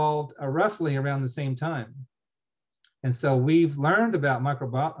mycorrhizae evolved roughly around the same time. And so we've learned about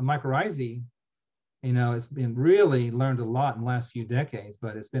mycorrhizae. You know, it's been really learned a lot in the last few decades,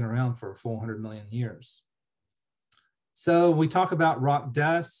 but it's been around for 400 million years. So we talk about rock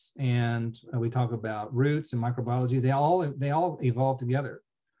dust, and we talk about roots and microbiology. They all evolve together.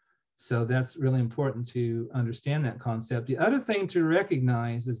 So that's really important to understand that concept. The other thing to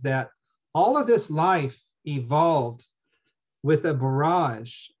recognize is that all of this life evolved with a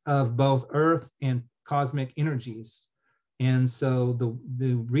barrage of both earth and cosmic energies. And so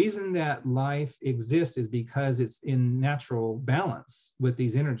the reason that life exists is because it's in natural balance with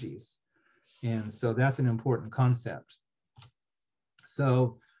these energies. And so that's an important concept.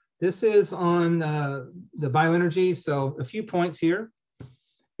 So this is on the bioenergy. So a few points here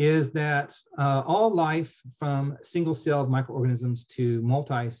is that all life from single-celled microorganisms to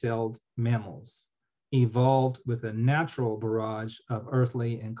multi-celled mammals evolved with a natural barrage of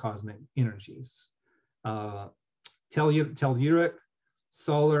earthly and cosmic energies. Telluric,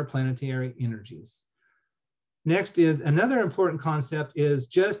 solar, planetary energies. Next is another important concept is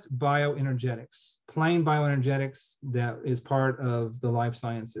just bioenergetics. Plain bioenergetics that is part of the life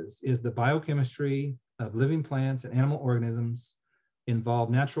sciences is the biochemistry of living plants and animal organisms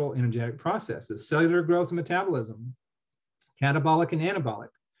involve natural energetic processes, cellular growth and metabolism, catabolic and anabolic,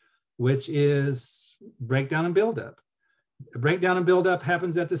 which is breakdown and buildup. Breakdown and buildup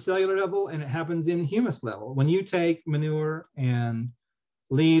happens at the cellular level, and it happens in humus level. When you take manure and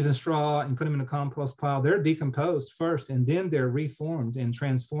leaves and straw and put them in a compost pile, they're decomposed first, and then they're reformed and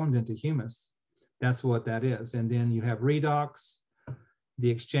transformed into humus. That's what that is. And then you have redox, the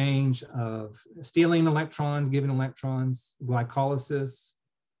exchange of stealing electrons, giving electrons, glycolysis,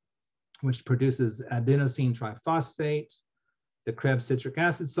 which produces adenosine triphosphate, the Krebs citric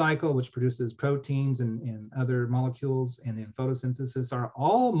acid cycle, which produces proteins and other molecules, and then photosynthesis are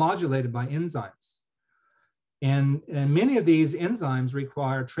all modulated by enzymes. And many of these enzymes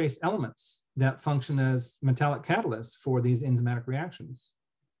require trace elements that function as metallic catalysts for these enzymatic reactions.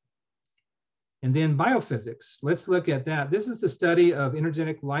 And then biophysics, let's look at that. This is the study of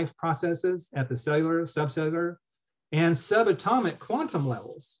energetic life processes at the cellular, subcellular, and subatomic quantum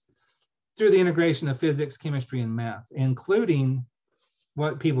levels through the integration of physics, chemistry, and math, including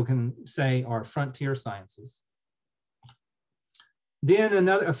what people can say are frontier sciences. Then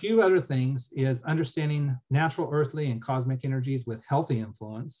a few other things is understanding natural, earthly, and cosmic energies with healthy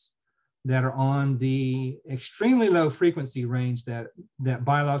influence. that are on the extremely low frequency range that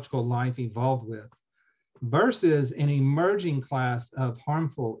biological life evolved with, versus an emerging class of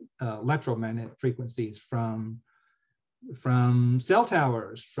harmful electromagnetic frequencies from cell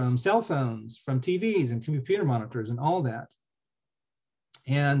towers, from cell phones, from TVs and computer monitors and all that.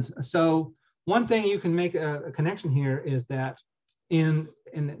 And so one thing you can make a connection here is that and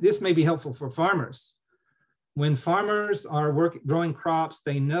this may be helpful for farmers. When farmers are growing crops,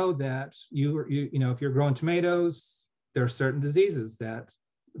 they know that you know, if you're growing tomatoes, there are certain diseases that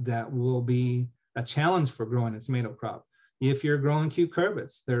will be a challenge for growing a tomato crop. If you're growing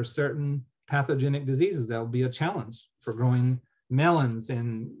cucurbits, there are certain pathogenic diseases that will be a challenge for growing melons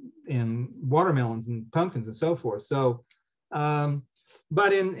and watermelons and pumpkins and so forth. So,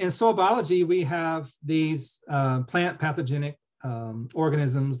 but in soil biology, we have these plant pathogenic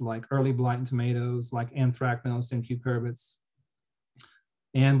organisms like early blight in tomatoes, like anthracnose in cucurbits.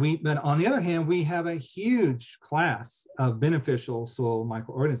 But on the other hand, we have a huge class of beneficial soil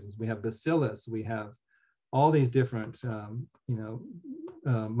microorganisms. We have bacillus, we have all these different,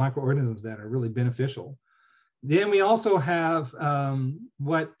 microorganisms that are really beneficial. Then we also have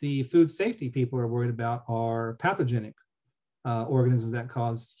what the food safety people are worried about are pathogenic organisms that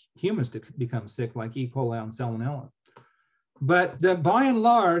cause humans to become sick, like E. coli and salmonella. But by and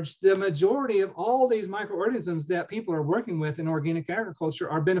large, the majority of all these microorganisms that people are working with in organic agriculture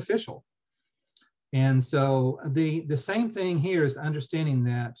are beneficial. And so the same thing here is understanding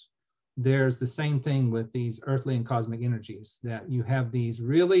that there's the same thing with these earthly and cosmic energies, that you have these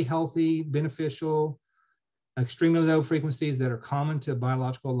really healthy, beneficial, extremely low frequencies that are common to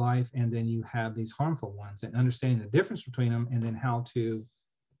biological life, and then you have these harmful ones, and understanding the difference between them and then how to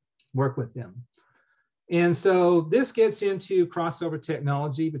work with them. And so this gets into crossover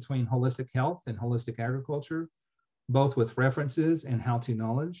technology between holistic health and holistic agriculture, both with references and how-to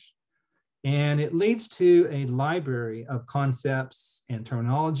knowledge. And it leads to a library of concepts and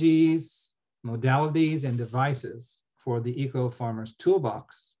terminologies, modalities, and devices for the eco-farmer's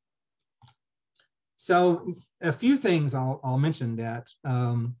toolbox. So a few things I'll mention that,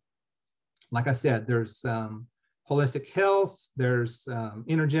 like I said, there's holistic health, there's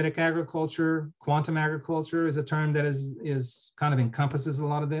energetic agriculture, quantum agriculture is a term that is kind of encompasses a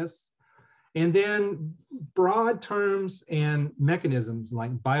lot of this. And then broad terms and mechanisms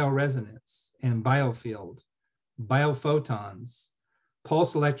like bioresonance and biofield, biophotons,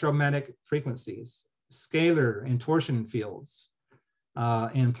 pulse electromagnetic frequencies, scalar and torsion fields,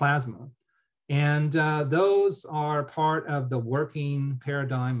 and plasma. And those are part of the working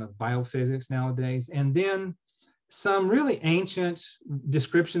paradigm of biophysics nowadays. And then some really ancient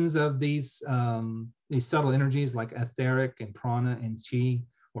descriptions of these subtle energies like etheric and prana and chi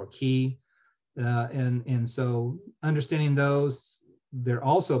or ki. And so understanding those, they're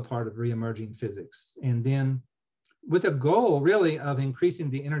also part of re-emerging physics. And then with a goal really of increasing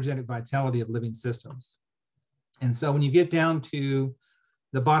the energetic vitality of living systems. And so when you get down to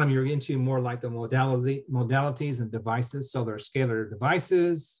the bottom, you're into more like the modalities and devices. So there's scalar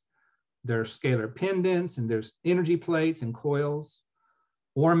devices, there's scalar pendants, and there's energy plates and coils,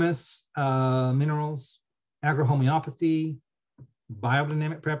 ormus minerals, agrohomeopathy,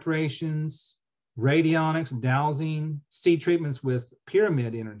 biodynamic preparations, radionics, dowsing, seed treatments with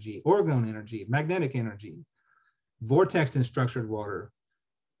pyramid energy, orgone energy, magnetic energy, vortex and structured water,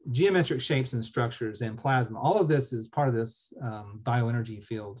 geometric shapes and structures, and plasma. All of this is part of this bioenergy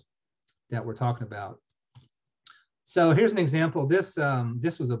field that we're talking about. So here's an example. This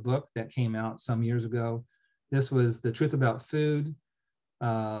was a book that came out some years ago. This was The Truth About Food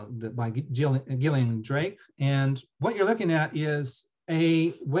by Gillian Drake. And what you're looking at is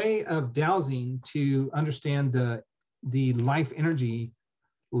a way of dowsing to understand the life energy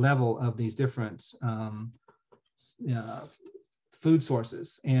level of these different food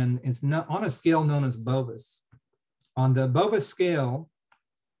sources. And it's not on a scale known as Bovis. On the Bovis scale,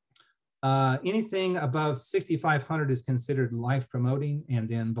 anything above 6,500 is considered life promoting, and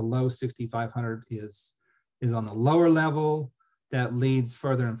then below 6,500 is on the lower level that leads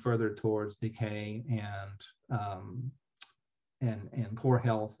further and further towards decay and poor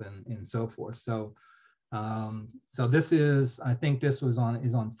health and so forth. So so this is, I think this was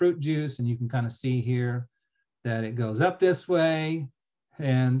on fruit juice, and you can kind of see here that it goes up this way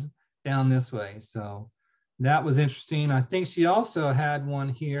and down this way. So that was interesting. I think she also had one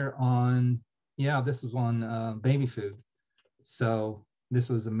here on, yeah, this was on baby food. So this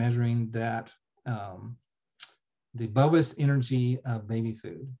was measuring that, the Bovis energy of baby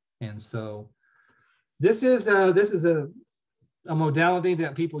food. And so this is a modality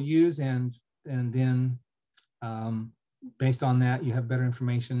that people use, and then based on that, you have better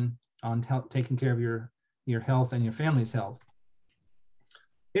information on taking care of your health and your family's health.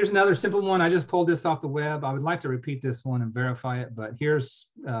 Here's another simple one. I just pulled this off the web. I would like to repeat this one and verify it, but here's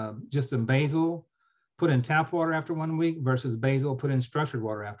just some basil put in tap water after 1 week versus basil put in structured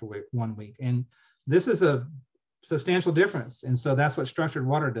water after 1 week. And this is a substantial difference. And so that's what structured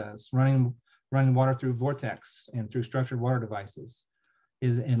water does. Running water through vortex and through structured water devices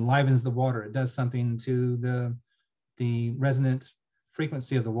enlivens the water. It does something to the resonant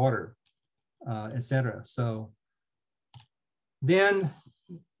frequency of the water, etc. So then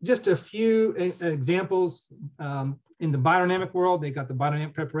just a few examples. In the biodynamic world, they got the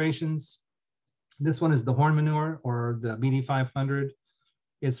biodynamic preparations. This one is the horn manure, or the BD 500.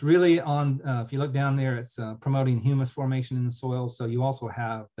 It's really on, if you look down there, it's promoting humus formation in the soil. So you also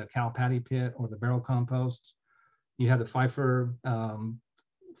have the cow patty pit or the barrel compost. You have the Pfeiffer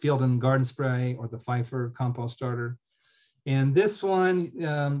field and garden spray, or the Pfeiffer compost starter. And this one,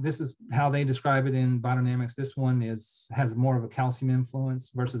 this is how they describe it in biodynamics. This one has more of a calcium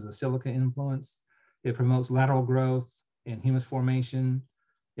influence versus a silica influence. It promotes lateral growth and humus formation.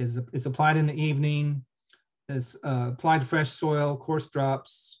 It's applied in the evening. It's applied to fresh soil, coarse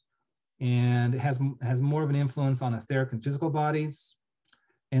drops, and it has more of an influence on etheric and physical bodies.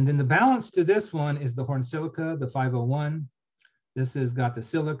 And then the balance to this one is the horn silica, the 501. This has got the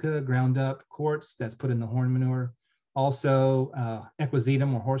silica ground up quartz that's put in the horn manure. Also,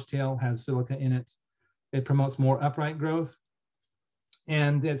 equisetum or horsetail has silica in it. It promotes more upright growth.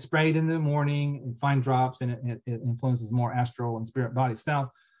 And it's sprayed in the morning in fine drops, and it influences more astral and spirit bodies.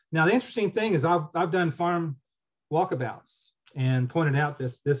 Now the interesting thing is I've done farm walkabouts and pointed out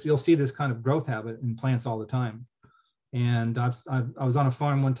this you'll see this kind of growth habit in plants all the time. And I was on a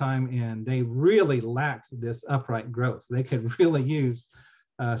farm one time, and they really lacked this upright growth. They could really use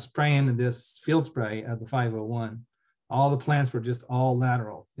spraying this field spray of the 501. All the plants were just all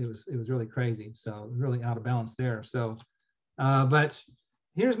lateral. It was really crazy. So really out of balance there. So, but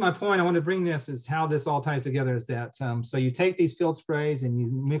here's my point. I want to bring this is how this all ties together is that, so you take these field sprays and you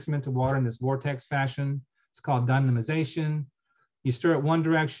mix them into water in this vortex fashion. It's called dynamization. You stir it one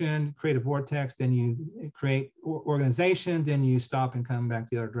direction, create a vortex, then you create organization, then you stop and come back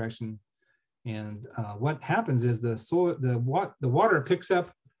the other direction. And what happens is the water picks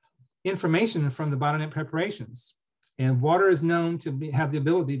up information from the biodynamic preparations. And water is known to have the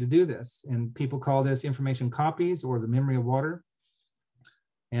ability to do this. And people call this information copies, or the memory of water.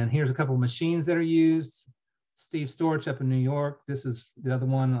 And here's a couple of machines that are used. Steve Storch up in New York. This is the other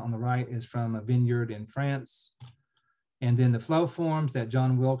one on the right is from a vineyard in France. And then the flow forms that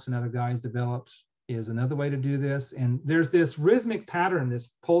John Wilkes and other guys developed is another way to do this. And there's this rhythmic pattern,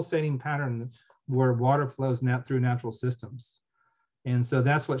 this pulsating pattern where water flows through natural systems. And so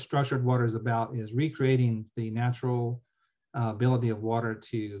that's what structured water is about, is recreating the natural ability of water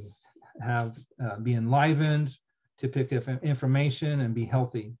to be enlivened, to pick up information and be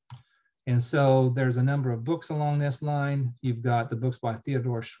healthy. And so there's a number of books along this line. You've got the books by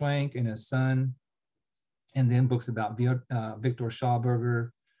Theodore Schwenk and his son, and then books about Victor Schauberger,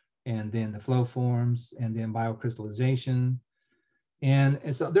 and then the flow forms, and then biocrystallization. And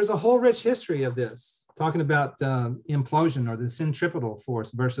there's a whole rich history of this, talking about implosion, or the centripetal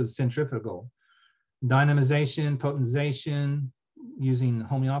force versus centrifugal, dynamization, potentization, using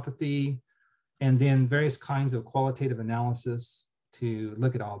homeopathy, and then various kinds of qualitative analysis to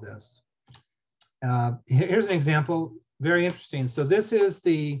look at all this. Here's an example, very interesting. So this is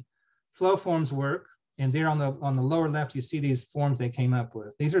the flow forms work, and there on the lower left, you see these forms they came up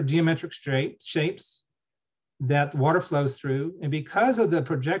with. These are geometric shapes that water flows through. And because of the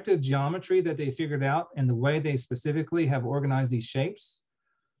projective geometry that they figured out and the way they specifically have organized these shapes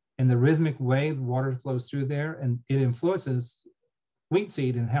and the rhythmic way the water flows through there, and it influences wheat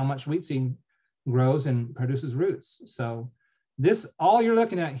seed and how much wheat seed grows and produces roots. So this, all you're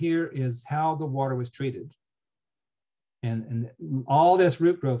looking at here is how the water was treated. And all this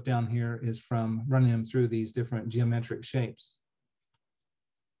root growth down here is from running them through these different geometric shapes.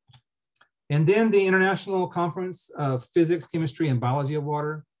 And then the International Conference of Physics, Chemistry, and Biology of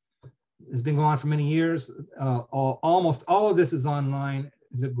Water has been going on for many years. Almost all of this is online.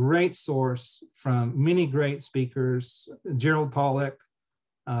 It's a great source from many great speakers. Gerald Pollack,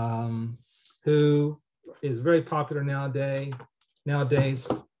 who is very popular nowadays.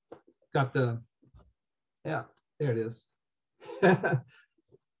 Got the, yeah, there it is.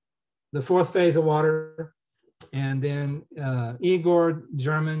 The fourth phase of water. And then Igor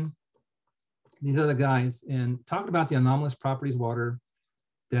German, these other guys, and talking about the anomalous properties of water,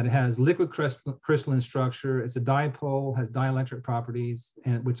 that it has liquid crystalline structure, it's a dipole, has dielectric properties,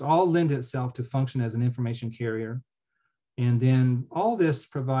 and which all lend itself to function as an information carrier. And then all this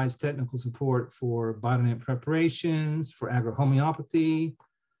provides technical support for biodynamic preparations, for agrohomeopathy,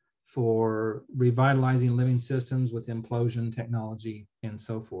 for revitalizing living systems with implosion technology, and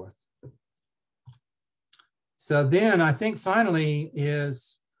so forth. So then I think finally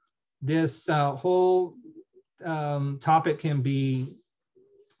is this whole topic can be,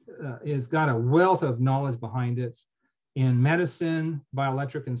 it's got a wealth of knowledge behind it in medicine,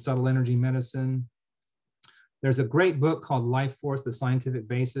 bioelectric and subtle energy medicine. There's a great book called Life Force, The Scientific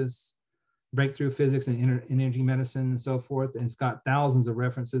Basis, Breakthrough Physics and Energy Medicine, and so forth. And it's got thousands of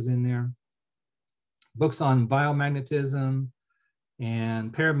references in there. Books on biomagnetism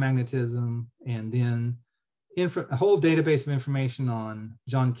and paramagnetism, and then a whole database of information on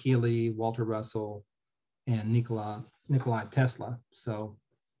John Keeley, Walter Russell, and Nikola Tesla. So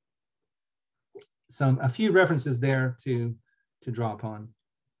a few references there to draw upon.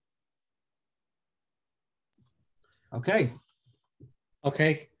 Okay.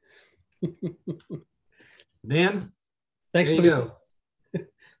 Okay. Dan, thanks for the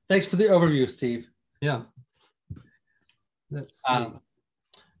thanks for the overview, Steve. Yeah. Let's see.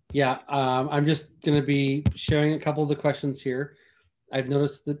 I'm just going to be sharing a couple of the questions here. I've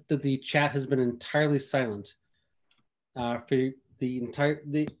noticed that the chat has been entirely silent for the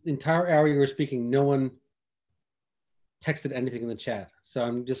entire hour you were speaking. No one texted anything in the chat, so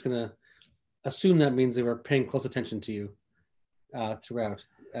I'm just going to assume that means they were paying close attention to you throughout,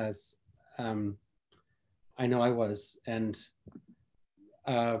 as I know I was. And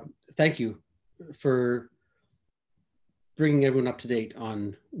thank you for bringing everyone up to date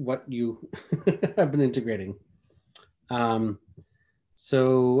on what you have been integrating.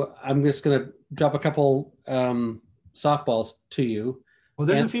 So I'm just going to drop a couple softballs to you. Well,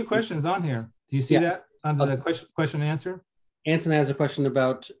 there's a few questions on here. Do you see that under the question and answer? Anson has a question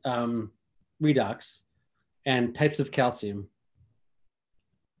about redox and types of calcium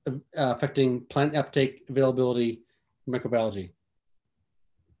affecting plant uptake, availability, microbiology.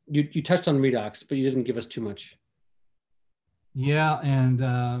 You touched on redox, but you didn't give us too much. Yeah,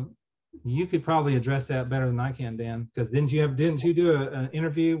 and you could probably address that better than I can, Dan, because didn't you do an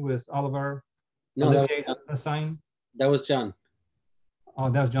interview with all of our assigned? That was John. Oh,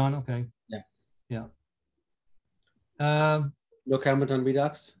 that was John. Okay. Yeah. Yeah. No comment on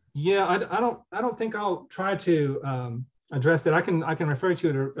redox. Yeah, I don't think I'll try to address it. I can refer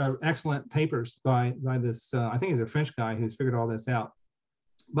you to excellent papers by this. I think he's a French guy who's figured all this out.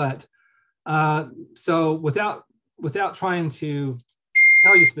 But so without trying to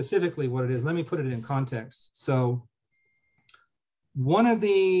tell you specifically what it is, let me put it in context. So one of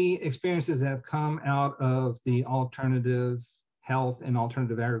the experiences that have come out of the alternative health and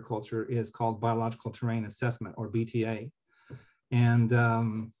alternative agriculture is called biological terrain assessment, or BTA. And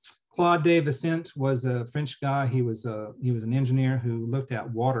Claude de Vicent was a French guy. He was an engineer who looked at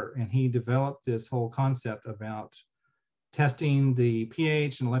water, and he developed this whole concept about testing the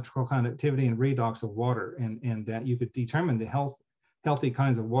pH and electrical conductivity and redox of water, and that you could determine the healthy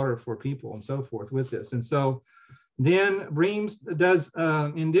kinds of water for people and so forth with this. And so then Reams does,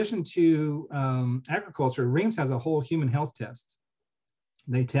 in addition to agriculture, Reams has a whole human health test.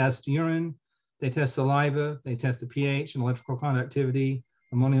 They test urine, they test saliva, they test the pH and electrical conductivity,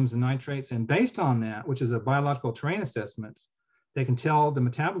 ammoniums and nitrates. And based on that, which is a biological terrain assessment, they can tell the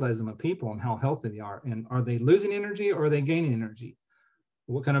metabolism of people and how healthy they are. And are they losing energy or are they gaining energy?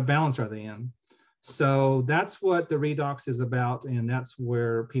 What kind of balance are they in? So that's what the redox is about. And that's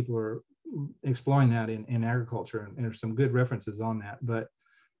where people are exploring that in agriculture. And there's some good references on that.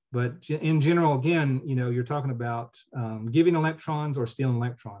 But in general, again, you're talking about giving electrons or stealing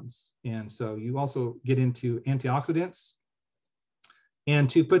electrons. And so you also get into antioxidants. And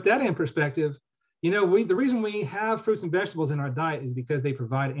to put that in perspective, the reason we have fruits and vegetables in our diet is because they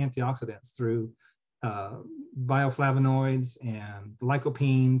provide antioxidants through bioflavonoids and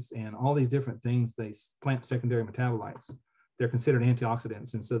lycopenes and all these different things. They plant secondary metabolites. They're considered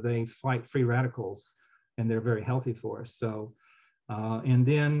antioxidants, and so they fight free radicals, and they're very healthy for us. So, and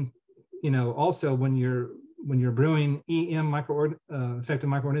then also when you're brewing EM effective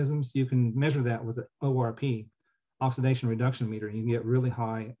microorganisms, you can measure that with an ORP, oxidation reduction meter. You can get really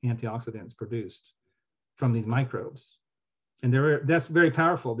high antioxidants produced from these microbes, and that's very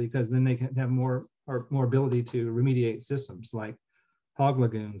powerful because then they can have more ability to remediate systems like hog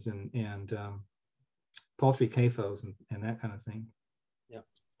lagoons and poultry CAFOs and that kind of thing. Yeah.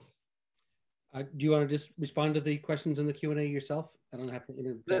 Do you want to just respond to the questions in the Q&A yourself? I don't have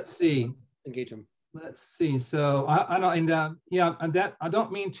to Let's see. Engage them. Let's see. So I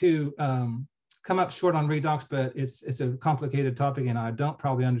don't mean to come up short on redox, but it's a complicated topic, and I don't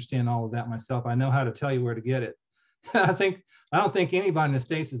probably understand all of that myself. I know how to tell you where to get it, I don't think anybody in the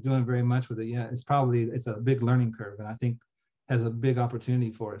States is doing very much with it yet. It's a big learning curve, and I think has a big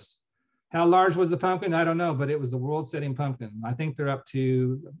opportunity for us. How large was the pumpkin? I don't know, but it was the world-setting pumpkin. I think they're up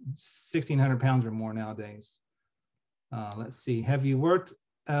to 1,600 pounds or more nowadays. Let's see. Have you worked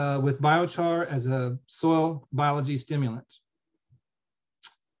with biochar as a soil biology stimulant?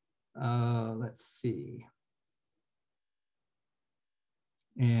 Let's see.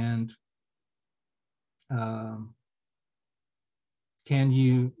 And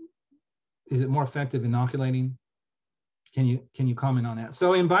is it more effective inoculating? Can you comment on that?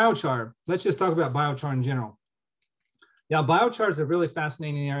 So in biochar, let's just talk about biochar in general. Yeah, biochar is a really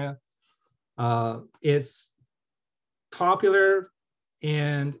fascinating area. It's popular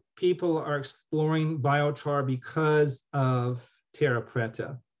and people are exploring biochar because of terra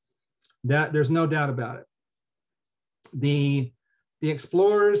preta. There's no doubt about it. The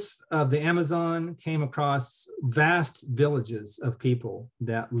explorers of the Amazon came across vast villages of people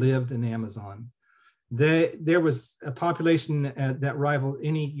that lived in the Amazon. There was a population that rivaled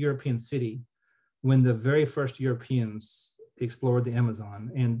any European city when the very first Europeans explored the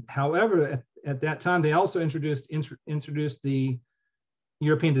Amazon. And however, at that time, they also introduced the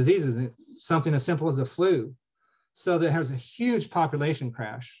European diseases, something as simple as a flu. So there was a huge population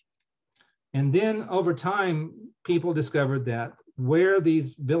crash. And then over time, people discovered that where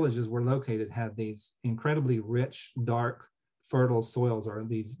these villages were located had these incredibly rich, dark, fertile soils, or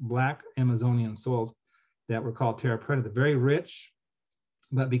these black Amazonian soils that were called terra preta. They're very rich,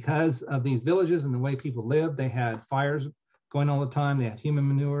 but because of these villages and the way people lived, they had fires going all the time. They had human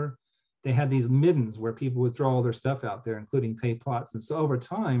manure. They had these middens where people would throw all their stuff out there, including clay pots. And so over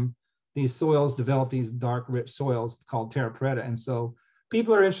time, these soils developed these dark, rich soils called terra preta. And so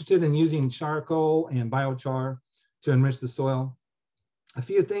people are interested in using charcoal and biochar to enrich the soil. A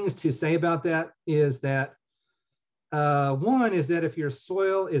few things to say about that is that one is that if your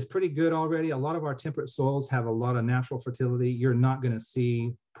soil is pretty good already, a lot of our temperate soils have a lot of natural fertility, you're not going to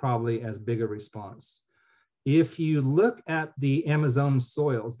see probably as big a response. If you look at the Amazon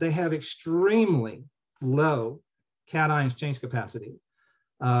soils, they have extremely low cation exchange capacity,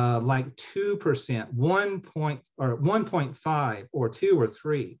 like 2%, 1.5 or 2 or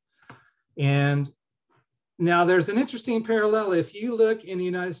 3. And now there's an interesting parallel. If you look in the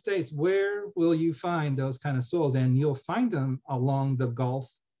United States, where will you find those kind of soils? And you'll find them along the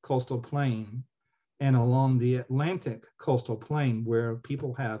Gulf coastal plain and along the Atlantic coastal plain, where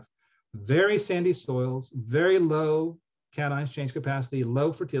people have very sandy soils, very low cation exchange capacity,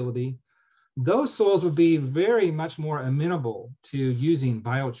 low fertility. Those soils would be very much more amenable to using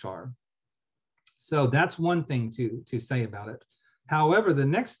biochar. So that's one thing to say about it. However, the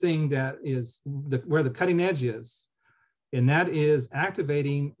next thing that is where the cutting edge is, and that is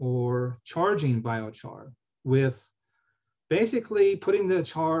activating or charging biochar with basically putting the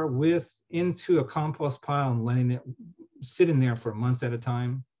char into a compost pile and letting it sit in there for months at a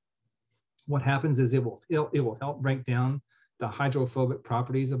time. What happens is it will help break down the hydrophobic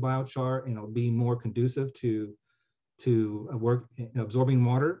properties of biochar, and it'll be more conducive to work absorbing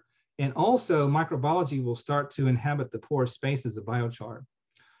water. And also microbiology will start to inhabit the porous spaces of biochar.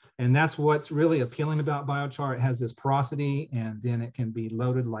 And that's what's really appealing about biochar. It has this porosity, and then it can be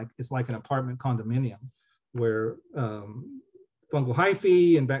loaded it's like an apartment condominium where fungal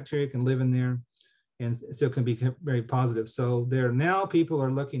hyphae and bacteria can live in there. And so it can be very positive. So people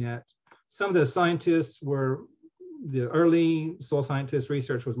are looking at, some of the scientists the early soil scientist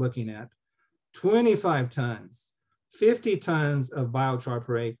research was looking at 25 tons, 50 tons of biochar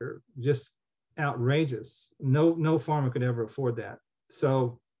per acre, just outrageous. No farmer could ever afford that.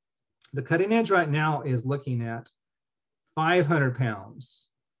 So the cutting edge right now is looking at 500 pounds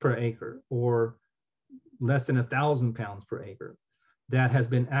per acre, or less than 1,000 pounds per acre, that has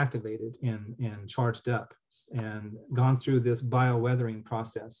been activated and charged up and gone through this bioweathering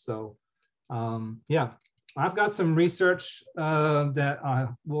process. So yeah, I've got some research that I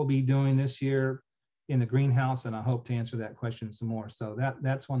will be doing this year in the greenhouse, and I hope to answer that question some more. So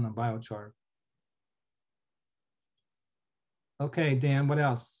that's one on biochar. Okay, Dan, what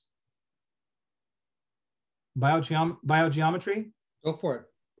else? Biogeometry? Go for it.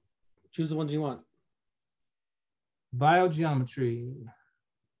 Choose the ones you want. Biogeometry.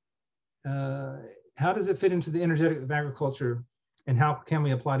 How does it fit into the energetic of agriculture, and how can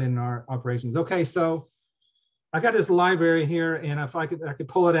we apply it in our operations? Okay, so I got this library here, and if I could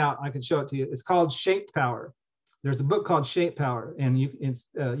pull it out, I could show it to you. It's called Shape Power. There's a book called Shape Power, and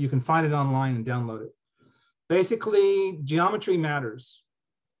you can find it online and download it. Basically, geometry matters.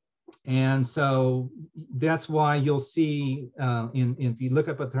 And so that's why you'll see, if you look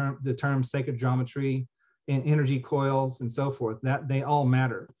up the term sacred geometry, and energy coils and so forth, that they all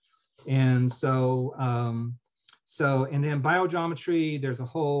matter. And so, and then biogeometry, there's a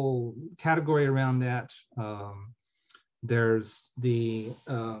whole category around that. There's the,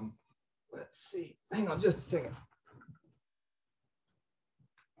 let's see, hang on just a second.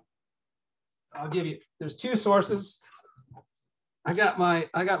 I'll give you, there's two sources. I got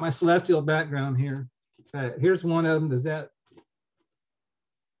my celestial background here. Here's one of them. Does that,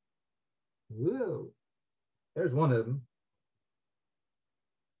 whoa, there's one of them.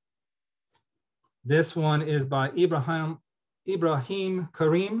 This one is by Ibrahim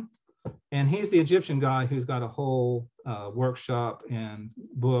Karim, and he's the Egyptian guy who's got a whole workshop and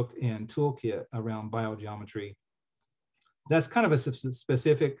book and toolkit around biogeometry. That's kind of a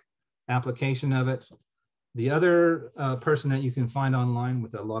specific application of it. The other person that you can find online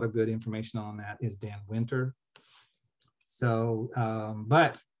with a lot of good information on that is Dan Winter. So,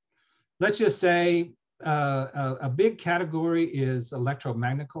 but let's just say a big category is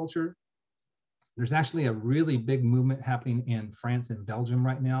electromagniculture. There's actually a really big movement happening in France and Belgium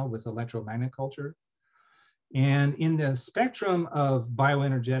right now with electromagniculture. And in the spectrum of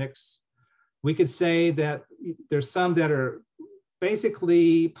bioenergetics, we could say that there's some that are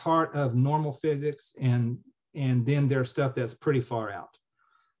basically part of normal physics, and then there's stuff that's pretty far out.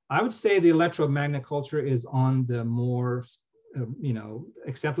 I would say the electromagniculture is on the more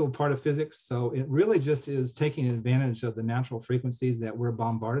acceptable part of physics. So it really just is taking advantage of the natural frequencies that we're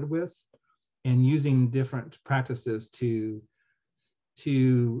bombarded with and using different practices to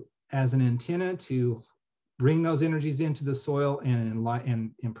as an antenna to bring those energies into the soil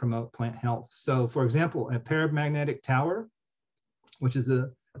and promote plant health. So for example, a paramagnetic tower, which is a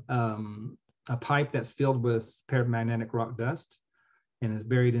pipe that's filled with paramagnetic rock dust and is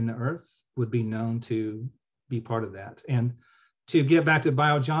buried in the earth, would be known to be part of that. And to get back to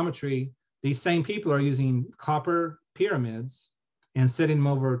biogeometry, these same people are using copper pyramids and setting them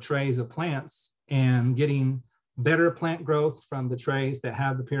over trays of plants and getting better plant growth from the trays that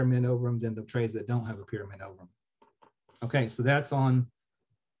have the pyramid over them than the trays that don't have a pyramid over them. Okay, so that's on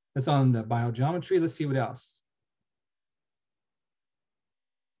the biogeometry. Let's see what else.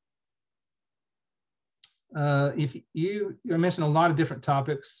 If you mentioned a lot of different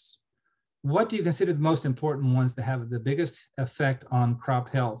topics, what do you consider the most important ones to have the biggest effect on crop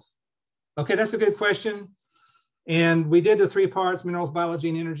health? Okay, that's a good question. And we did the 3 parts, minerals, biology,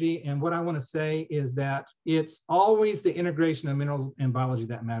 and energy. And what I want to say is that it's always the integration of minerals and biology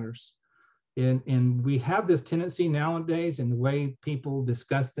that matters. And we have this tendency nowadays in the way people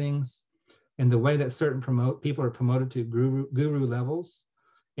discuss things and the way that certain people are promoted to guru levels.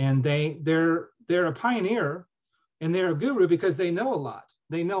 And they're a pioneer and they're a guru because they know a lot.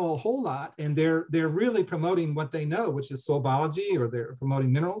 They know a whole lot, and they're really promoting what they know, which is soil biology, or they're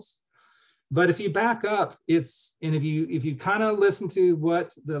promoting minerals. But if you back up, if you kind of listen to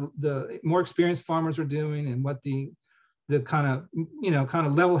what the more experienced farmers are doing and what the kind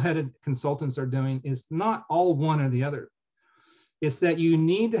of level-headed consultants are doing, is not all one or the other. It's that you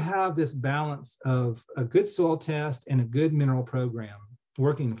need to have this balance of a good soil test and a good mineral program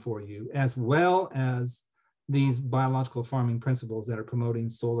working for you, as well as these biological farming principles that are promoting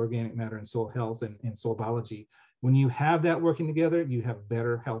soil organic matter and soil health and soil biology. When you have that working together, you have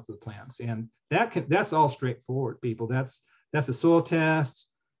better health of the plants. And that's all straightforward, people. That's a soil test,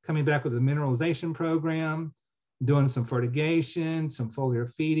 coming back with a mineralization program, doing some fertigation, some foliar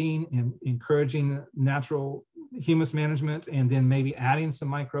feeding, and encouraging natural humus management, and then maybe adding some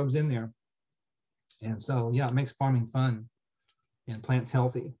microbes in there. And so, yeah, it makes farming fun and plants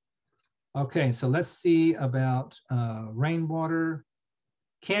healthy. Okay, so let's see about rainwater.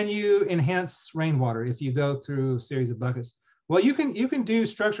 Can you enhance rainwater if you go through a series of buckets? Well, you can do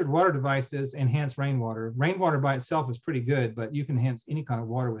structured water devices, enhance rainwater. Rainwater by itself is pretty good, but you can enhance any kind of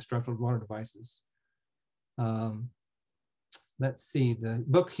water with structured water devices. Let's see, the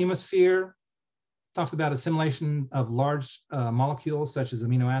book Humosphere talks about assimilation of large molecules such as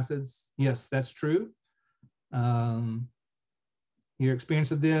amino acids. Yes, that's true. Your experience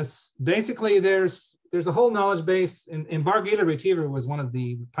of this, basically there's a whole knowledge base, and Bargila Retriever was one of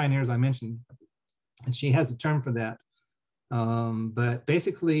the pioneers I mentioned, and she has a term for that. But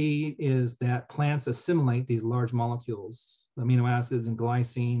basically is that plants assimilate these large molecules, amino acids and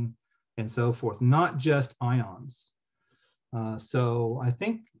glycine and so forth, not just ions. So I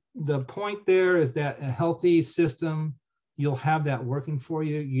think the point there is that a healthy system, you'll have that working for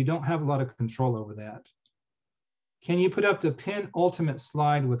you. You don't have a lot of control over that. Can you put up the penultimate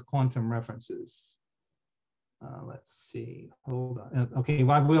slide with quantum references? Let's see, hold on. Okay,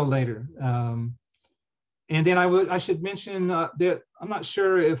 well, I will later. And then I should mention that I'm not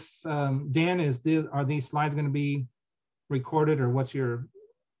sure if Dan, are these slides going to be recorded, or what's your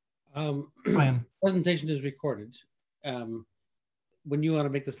plan? Presentation is recorded. When you want to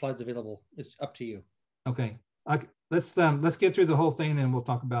make the slides available, it's up to you. Okay, let's get through the whole thing, and then we'll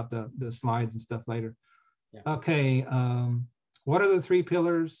talk about the slides and stuff later. Yeah. Okay, what are the 3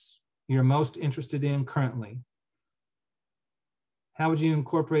 pillars you're most interested in currently? How would you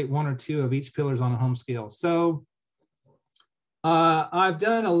incorporate 1 or 2 of each pillars on a home scale? So I've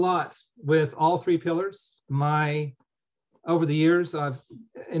done a lot with all 3 pillars. Over the years,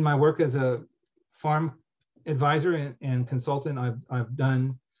 in my work as a farm advisor and consultant, I've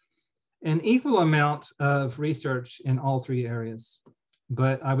done an equal amount of research in all 3 areas.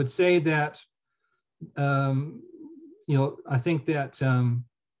 But I would say that, I think that,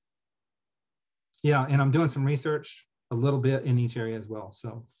 yeah, and I'm doing some research a little bit in each area as well.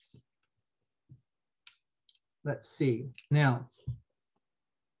 So let's see. Now,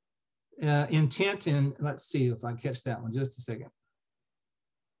 intent, and let's see if I catch that one just a second.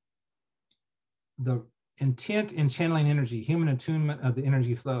 The intent in channeling energy, human attunement of the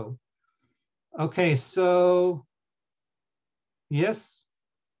energy flow. Okay, so yes,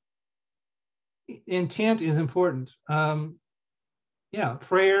 intent is important. Yeah,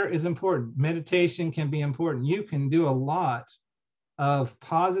 prayer is important. Meditation can be important. You can do a lot of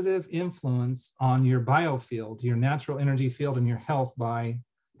positive influence on your biofield, your natural energy field, and your health by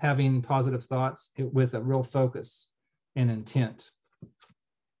having positive thoughts with a real focus and intent.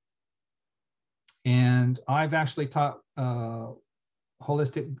 And I've actually taught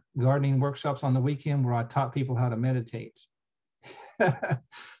holistic gardening workshops on the weekend where I taught people how to meditate.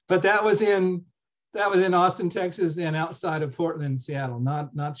 But that was in Austin, Texas, and outside of Portland, Seattle,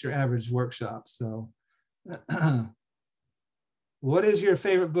 not your average workshop. So what is your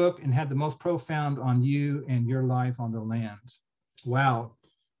favorite book and had the most profound on you and your life on the land? Wow,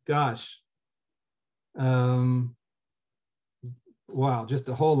 gosh. Wow, just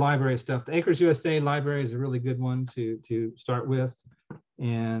a whole library of stuff. The Acres USA library is a really good one to start with.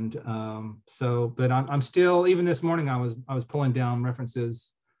 And but I'm still, even this morning, I was pulling down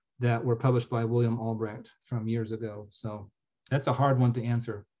references that were published by William Albrecht from years ago. So that's a hard one to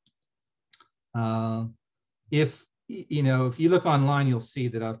answer. If you look online, you'll see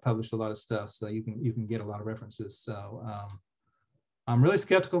that I've published a lot of stuff, so you can get a lot of references. So I'm really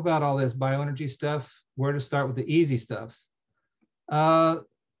skeptical about all this bioenergy stuff. Where to start with the easy stuff?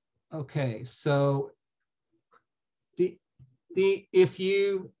 Okay, so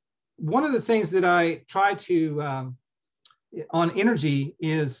one of the things that I try to on energy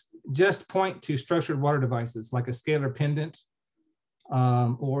is just point to structured water devices like a scalar pendant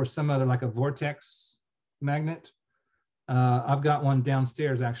or some other, like a vortex magnet. I've got one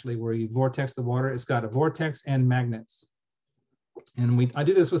downstairs actually where you vortex the water. It's got a vortex and magnets. And I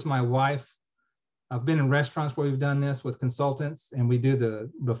do this with my wife. I've been in restaurants where we've done this with consultants, and we do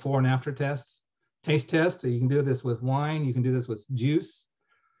the before and after taste test. So you can do this with wine, you can do this with juice,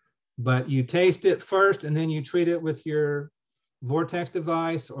 but you taste it first and then you treat it with your vortex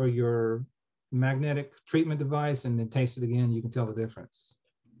device or your magnetic treatment device, and then taste it again. You can tell the difference.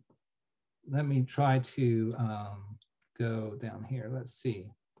 Let me try to go down here. Let's see.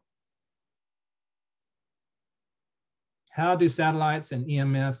 How do satellites and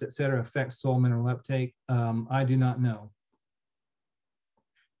EMFs, et cetera, affect soil mineral uptake? I do not know.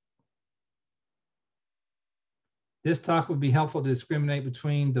 This talk would be helpful to discriminate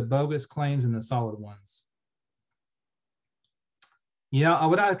between the bogus claims and the solid ones. Yeah,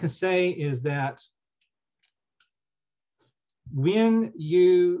 what I can say is that when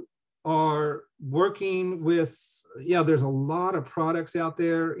you are working with, there's a lot of products out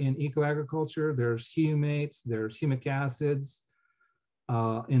there in eco-agriculture. There's humates, there's humic acids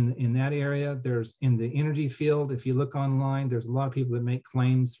in that area. There's in the energy field, if you look online, there's a lot of people that make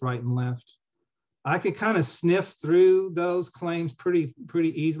claims right and left. I could kind of sniff through those claims pretty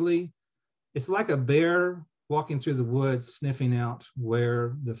easily. It's like a bear walking through the woods, sniffing out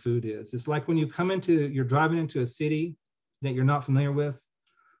where the food is. It's like when you're driving into a city that you're not familiar with,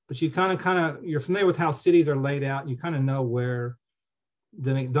 but you you're familiar with how cities are laid out. You kind of know where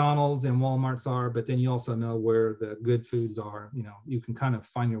the McDonald's and Walmarts are, but then you also know where the good foods are. You can kind of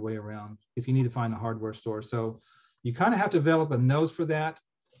find your way around if you need to find a hardware store. So you kind of have to develop a nose for that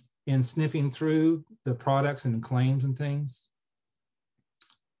in sniffing through the products and claims and things.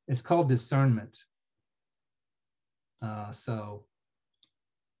 It's called discernment. So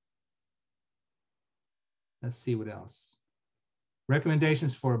let's see what else.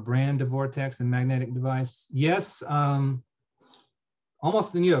 Recommendations for a brand of vortex and magnetic device. Yes,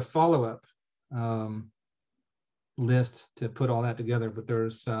 almost need a follow-up. list to put all that together, but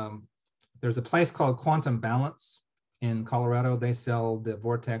there's a place called Quantum Balance in Colorado. They sell the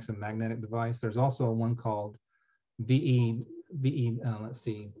vortex and magnetic device. There's also one called vortex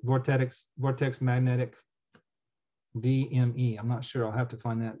magnetic VME. I'm not sure. I'll have to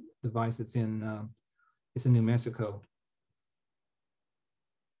find that device. It's in New Mexico.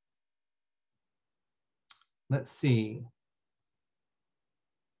 Let's see.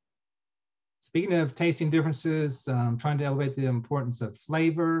 Speaking of tasting differences, trying to elevate the importance of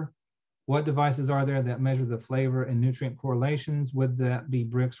flavor. What devices are there that measure the flavor and nutrient correlations? Would that be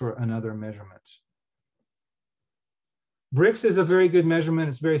Brix or another measurement? Brix is a very good measurement.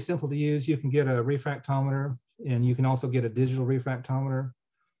 It's very simple to use. You can get a refractometer, and you can also get a digital refractometer.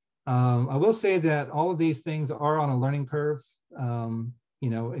 I will say that all of these things are on a learning curve. You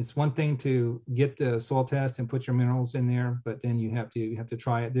know, it's one thing to get the soil test and put your minerals in there, but then you have to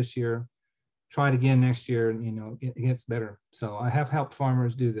try it this year, try it again next year, and you know, it gets better. So I have helped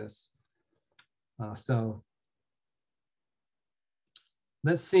farmers do this. So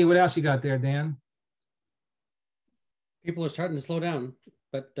let's see what else you got there, Dan. People are starting to slow down,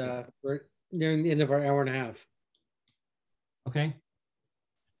 but we're nearing the end of our hour and a half. Okay.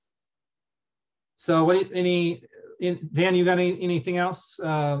 So Dan, you got anything else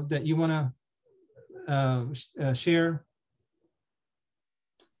that you want to share?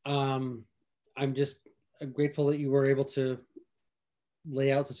 I'm just grateful that you were able to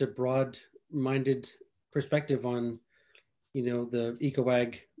lay out such a broad-minded perspective on, you know, the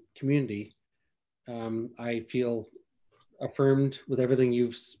eco-ag community. I feel affirmed with everything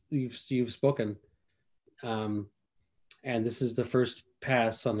you've spoken, and this is the first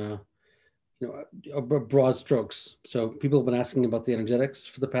pass on a broad strokes. So people have been asking about the energetics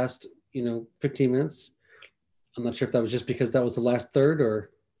for the past 15 minutes. I'm not sure if that was just because that was the last third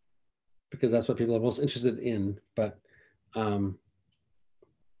or because that's what people are most interested in, but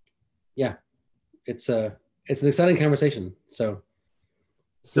yeah, it's an exciting conversation. So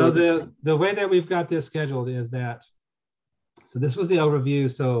the way that we've got this scheduled is that, so this was the overview.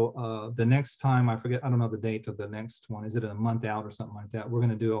 So the next time, I don't know the date of the next one. Is it a month out or something like that? We're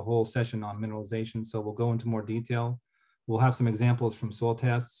going to do a whole session on mineralization. So we'll go into more detail. We'll have some examples from soil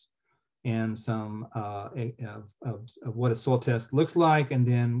tests and some of what a soil test looks like, and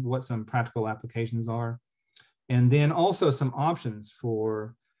then what some practical applications are. And then also some options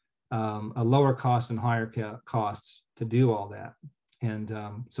for a lower cost and higher costs to do all that. And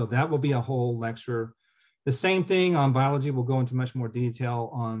so that will be a whole lecture. The same thing on biology. We'll go into much more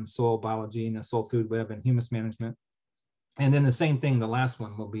detail on soil biology and the soil food web and humus management. And then the same thing, the last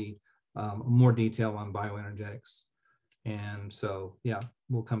one will be more detail on bioenergetics. And so, yeah,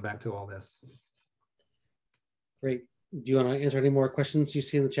 we'll come back to all this. Great. Do you want to answer any more questions you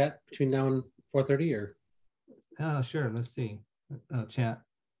see in the chat between now and 4:30 or? Sure, let's see. Chat.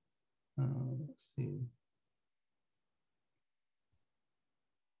 Let's see.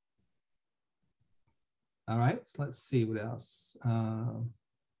 All right, so let's see what else.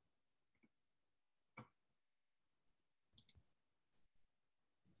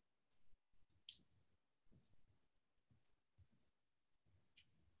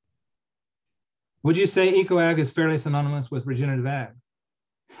 Would you say eco-ag is fairly synonymous with regenerative ag?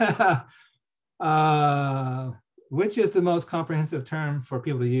 Which is the most comprehensive term for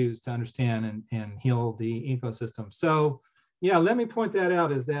people to use to understand and heal the ecosystem? So yeah, let me point that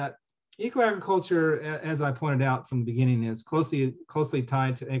out, is that eco-agriculture, as I pointed out from the beginning, is closely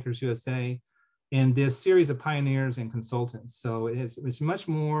tied to Acreage USA and this series of pioneers and consultants. So it's much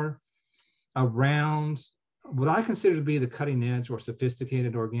more around what I consider to be the cutting edge or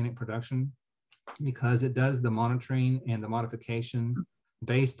sophisticated organic production, because it does the monitoring and the modification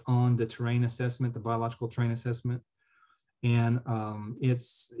based on the terrain assessment, the biological terrain assessment. And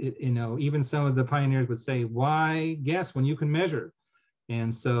even some of the pioneers would say, why guess when you can measure?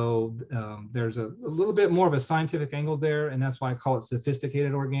 And so there's a little bit more of a scientific angle there, and that's why I call it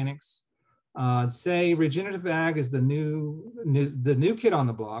sophisticated organics. I'd say regenerative ag is the new kid on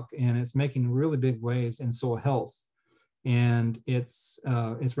the block, and it's making really big waves in soil health. And it's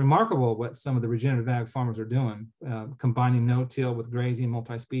remarkable what some of the regenerative ag farmers are doing, combining no-till with grazing,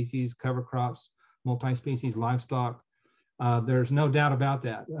 multi-species, cover crops, multi-species livestock. There's no doubt about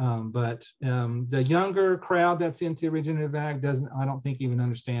that. But the younger crowd that's into regenerative ag I don't think even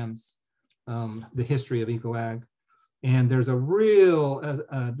understands the history of eco-ag. And there's a real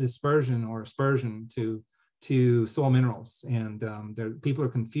dispersion or aspersion to soil minerals, and people are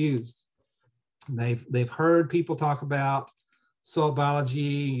confused. They've heard people talk about soil biology.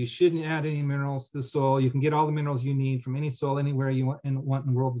 You shouldn't add any minerals to the soil. You can get all the minerals you need from any soil anywhere you want in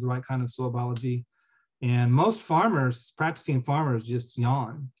the world with the right kind of soil biology. And most farmers, practicing farmers, just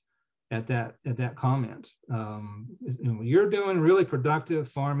yawn at that comment. You're doing really productive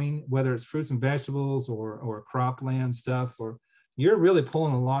farming, whether it's fruits and vegetables or cropland stuff, or you're really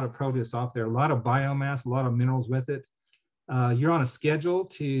pulling a lot of produce off there, a lot of biomass, a lot of minerals with it. You're on a schedule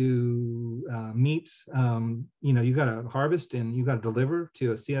to meet, you got to harvest and you got to deliver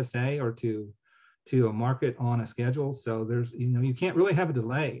to a CSA or to a market on a schedule. So there's, you can't really have a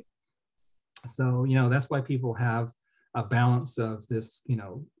delay. So, that's why people have a balance of this,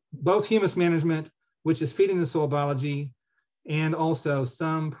 both humus management, which is feeding the soil biology, and also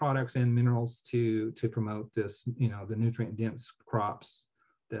some products and minerals to promote this, the nutrient dense crops,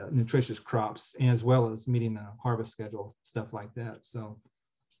 the nutritious crops, as well as meeting the harvest schedule, stuff like that. So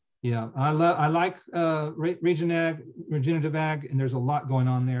yeah, I like regenerative ag, and there's a lot going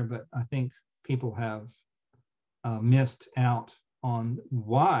on there, but I think people have missed out on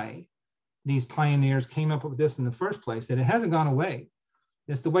why these pioneers came up with this in the first place, and it hasn't gone away.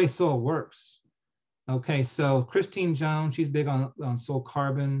 It's the way soil works. Okay, so Christine Jones, she's big on soil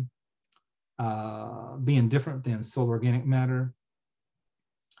carbon being different than soil organic matter.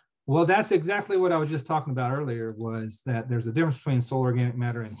 Well, that's exactly what I was just talking about earlier, was that there's a difference between soil organic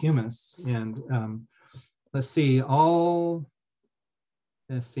matter and humus. And let's see,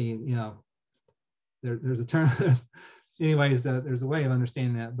 there's a term, anyways, there's a way of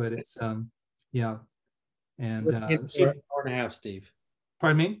understanding that, but it's, yeah. And we're at the hour and a half, Steve.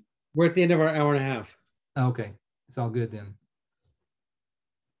 Pardon me? We're at the end of our hour and a half. Okay, it's all good then.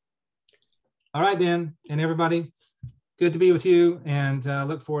 All right, Dan and everybody, good to be with you, and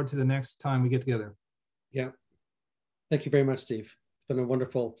look forward to the next time we get together. Yeah. Thank you very much, Steve. It's been a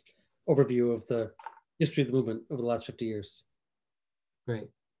wonderful overview of the history of the movement over the last 50 years. Great.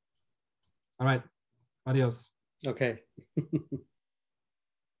 All right. Adios. Okay.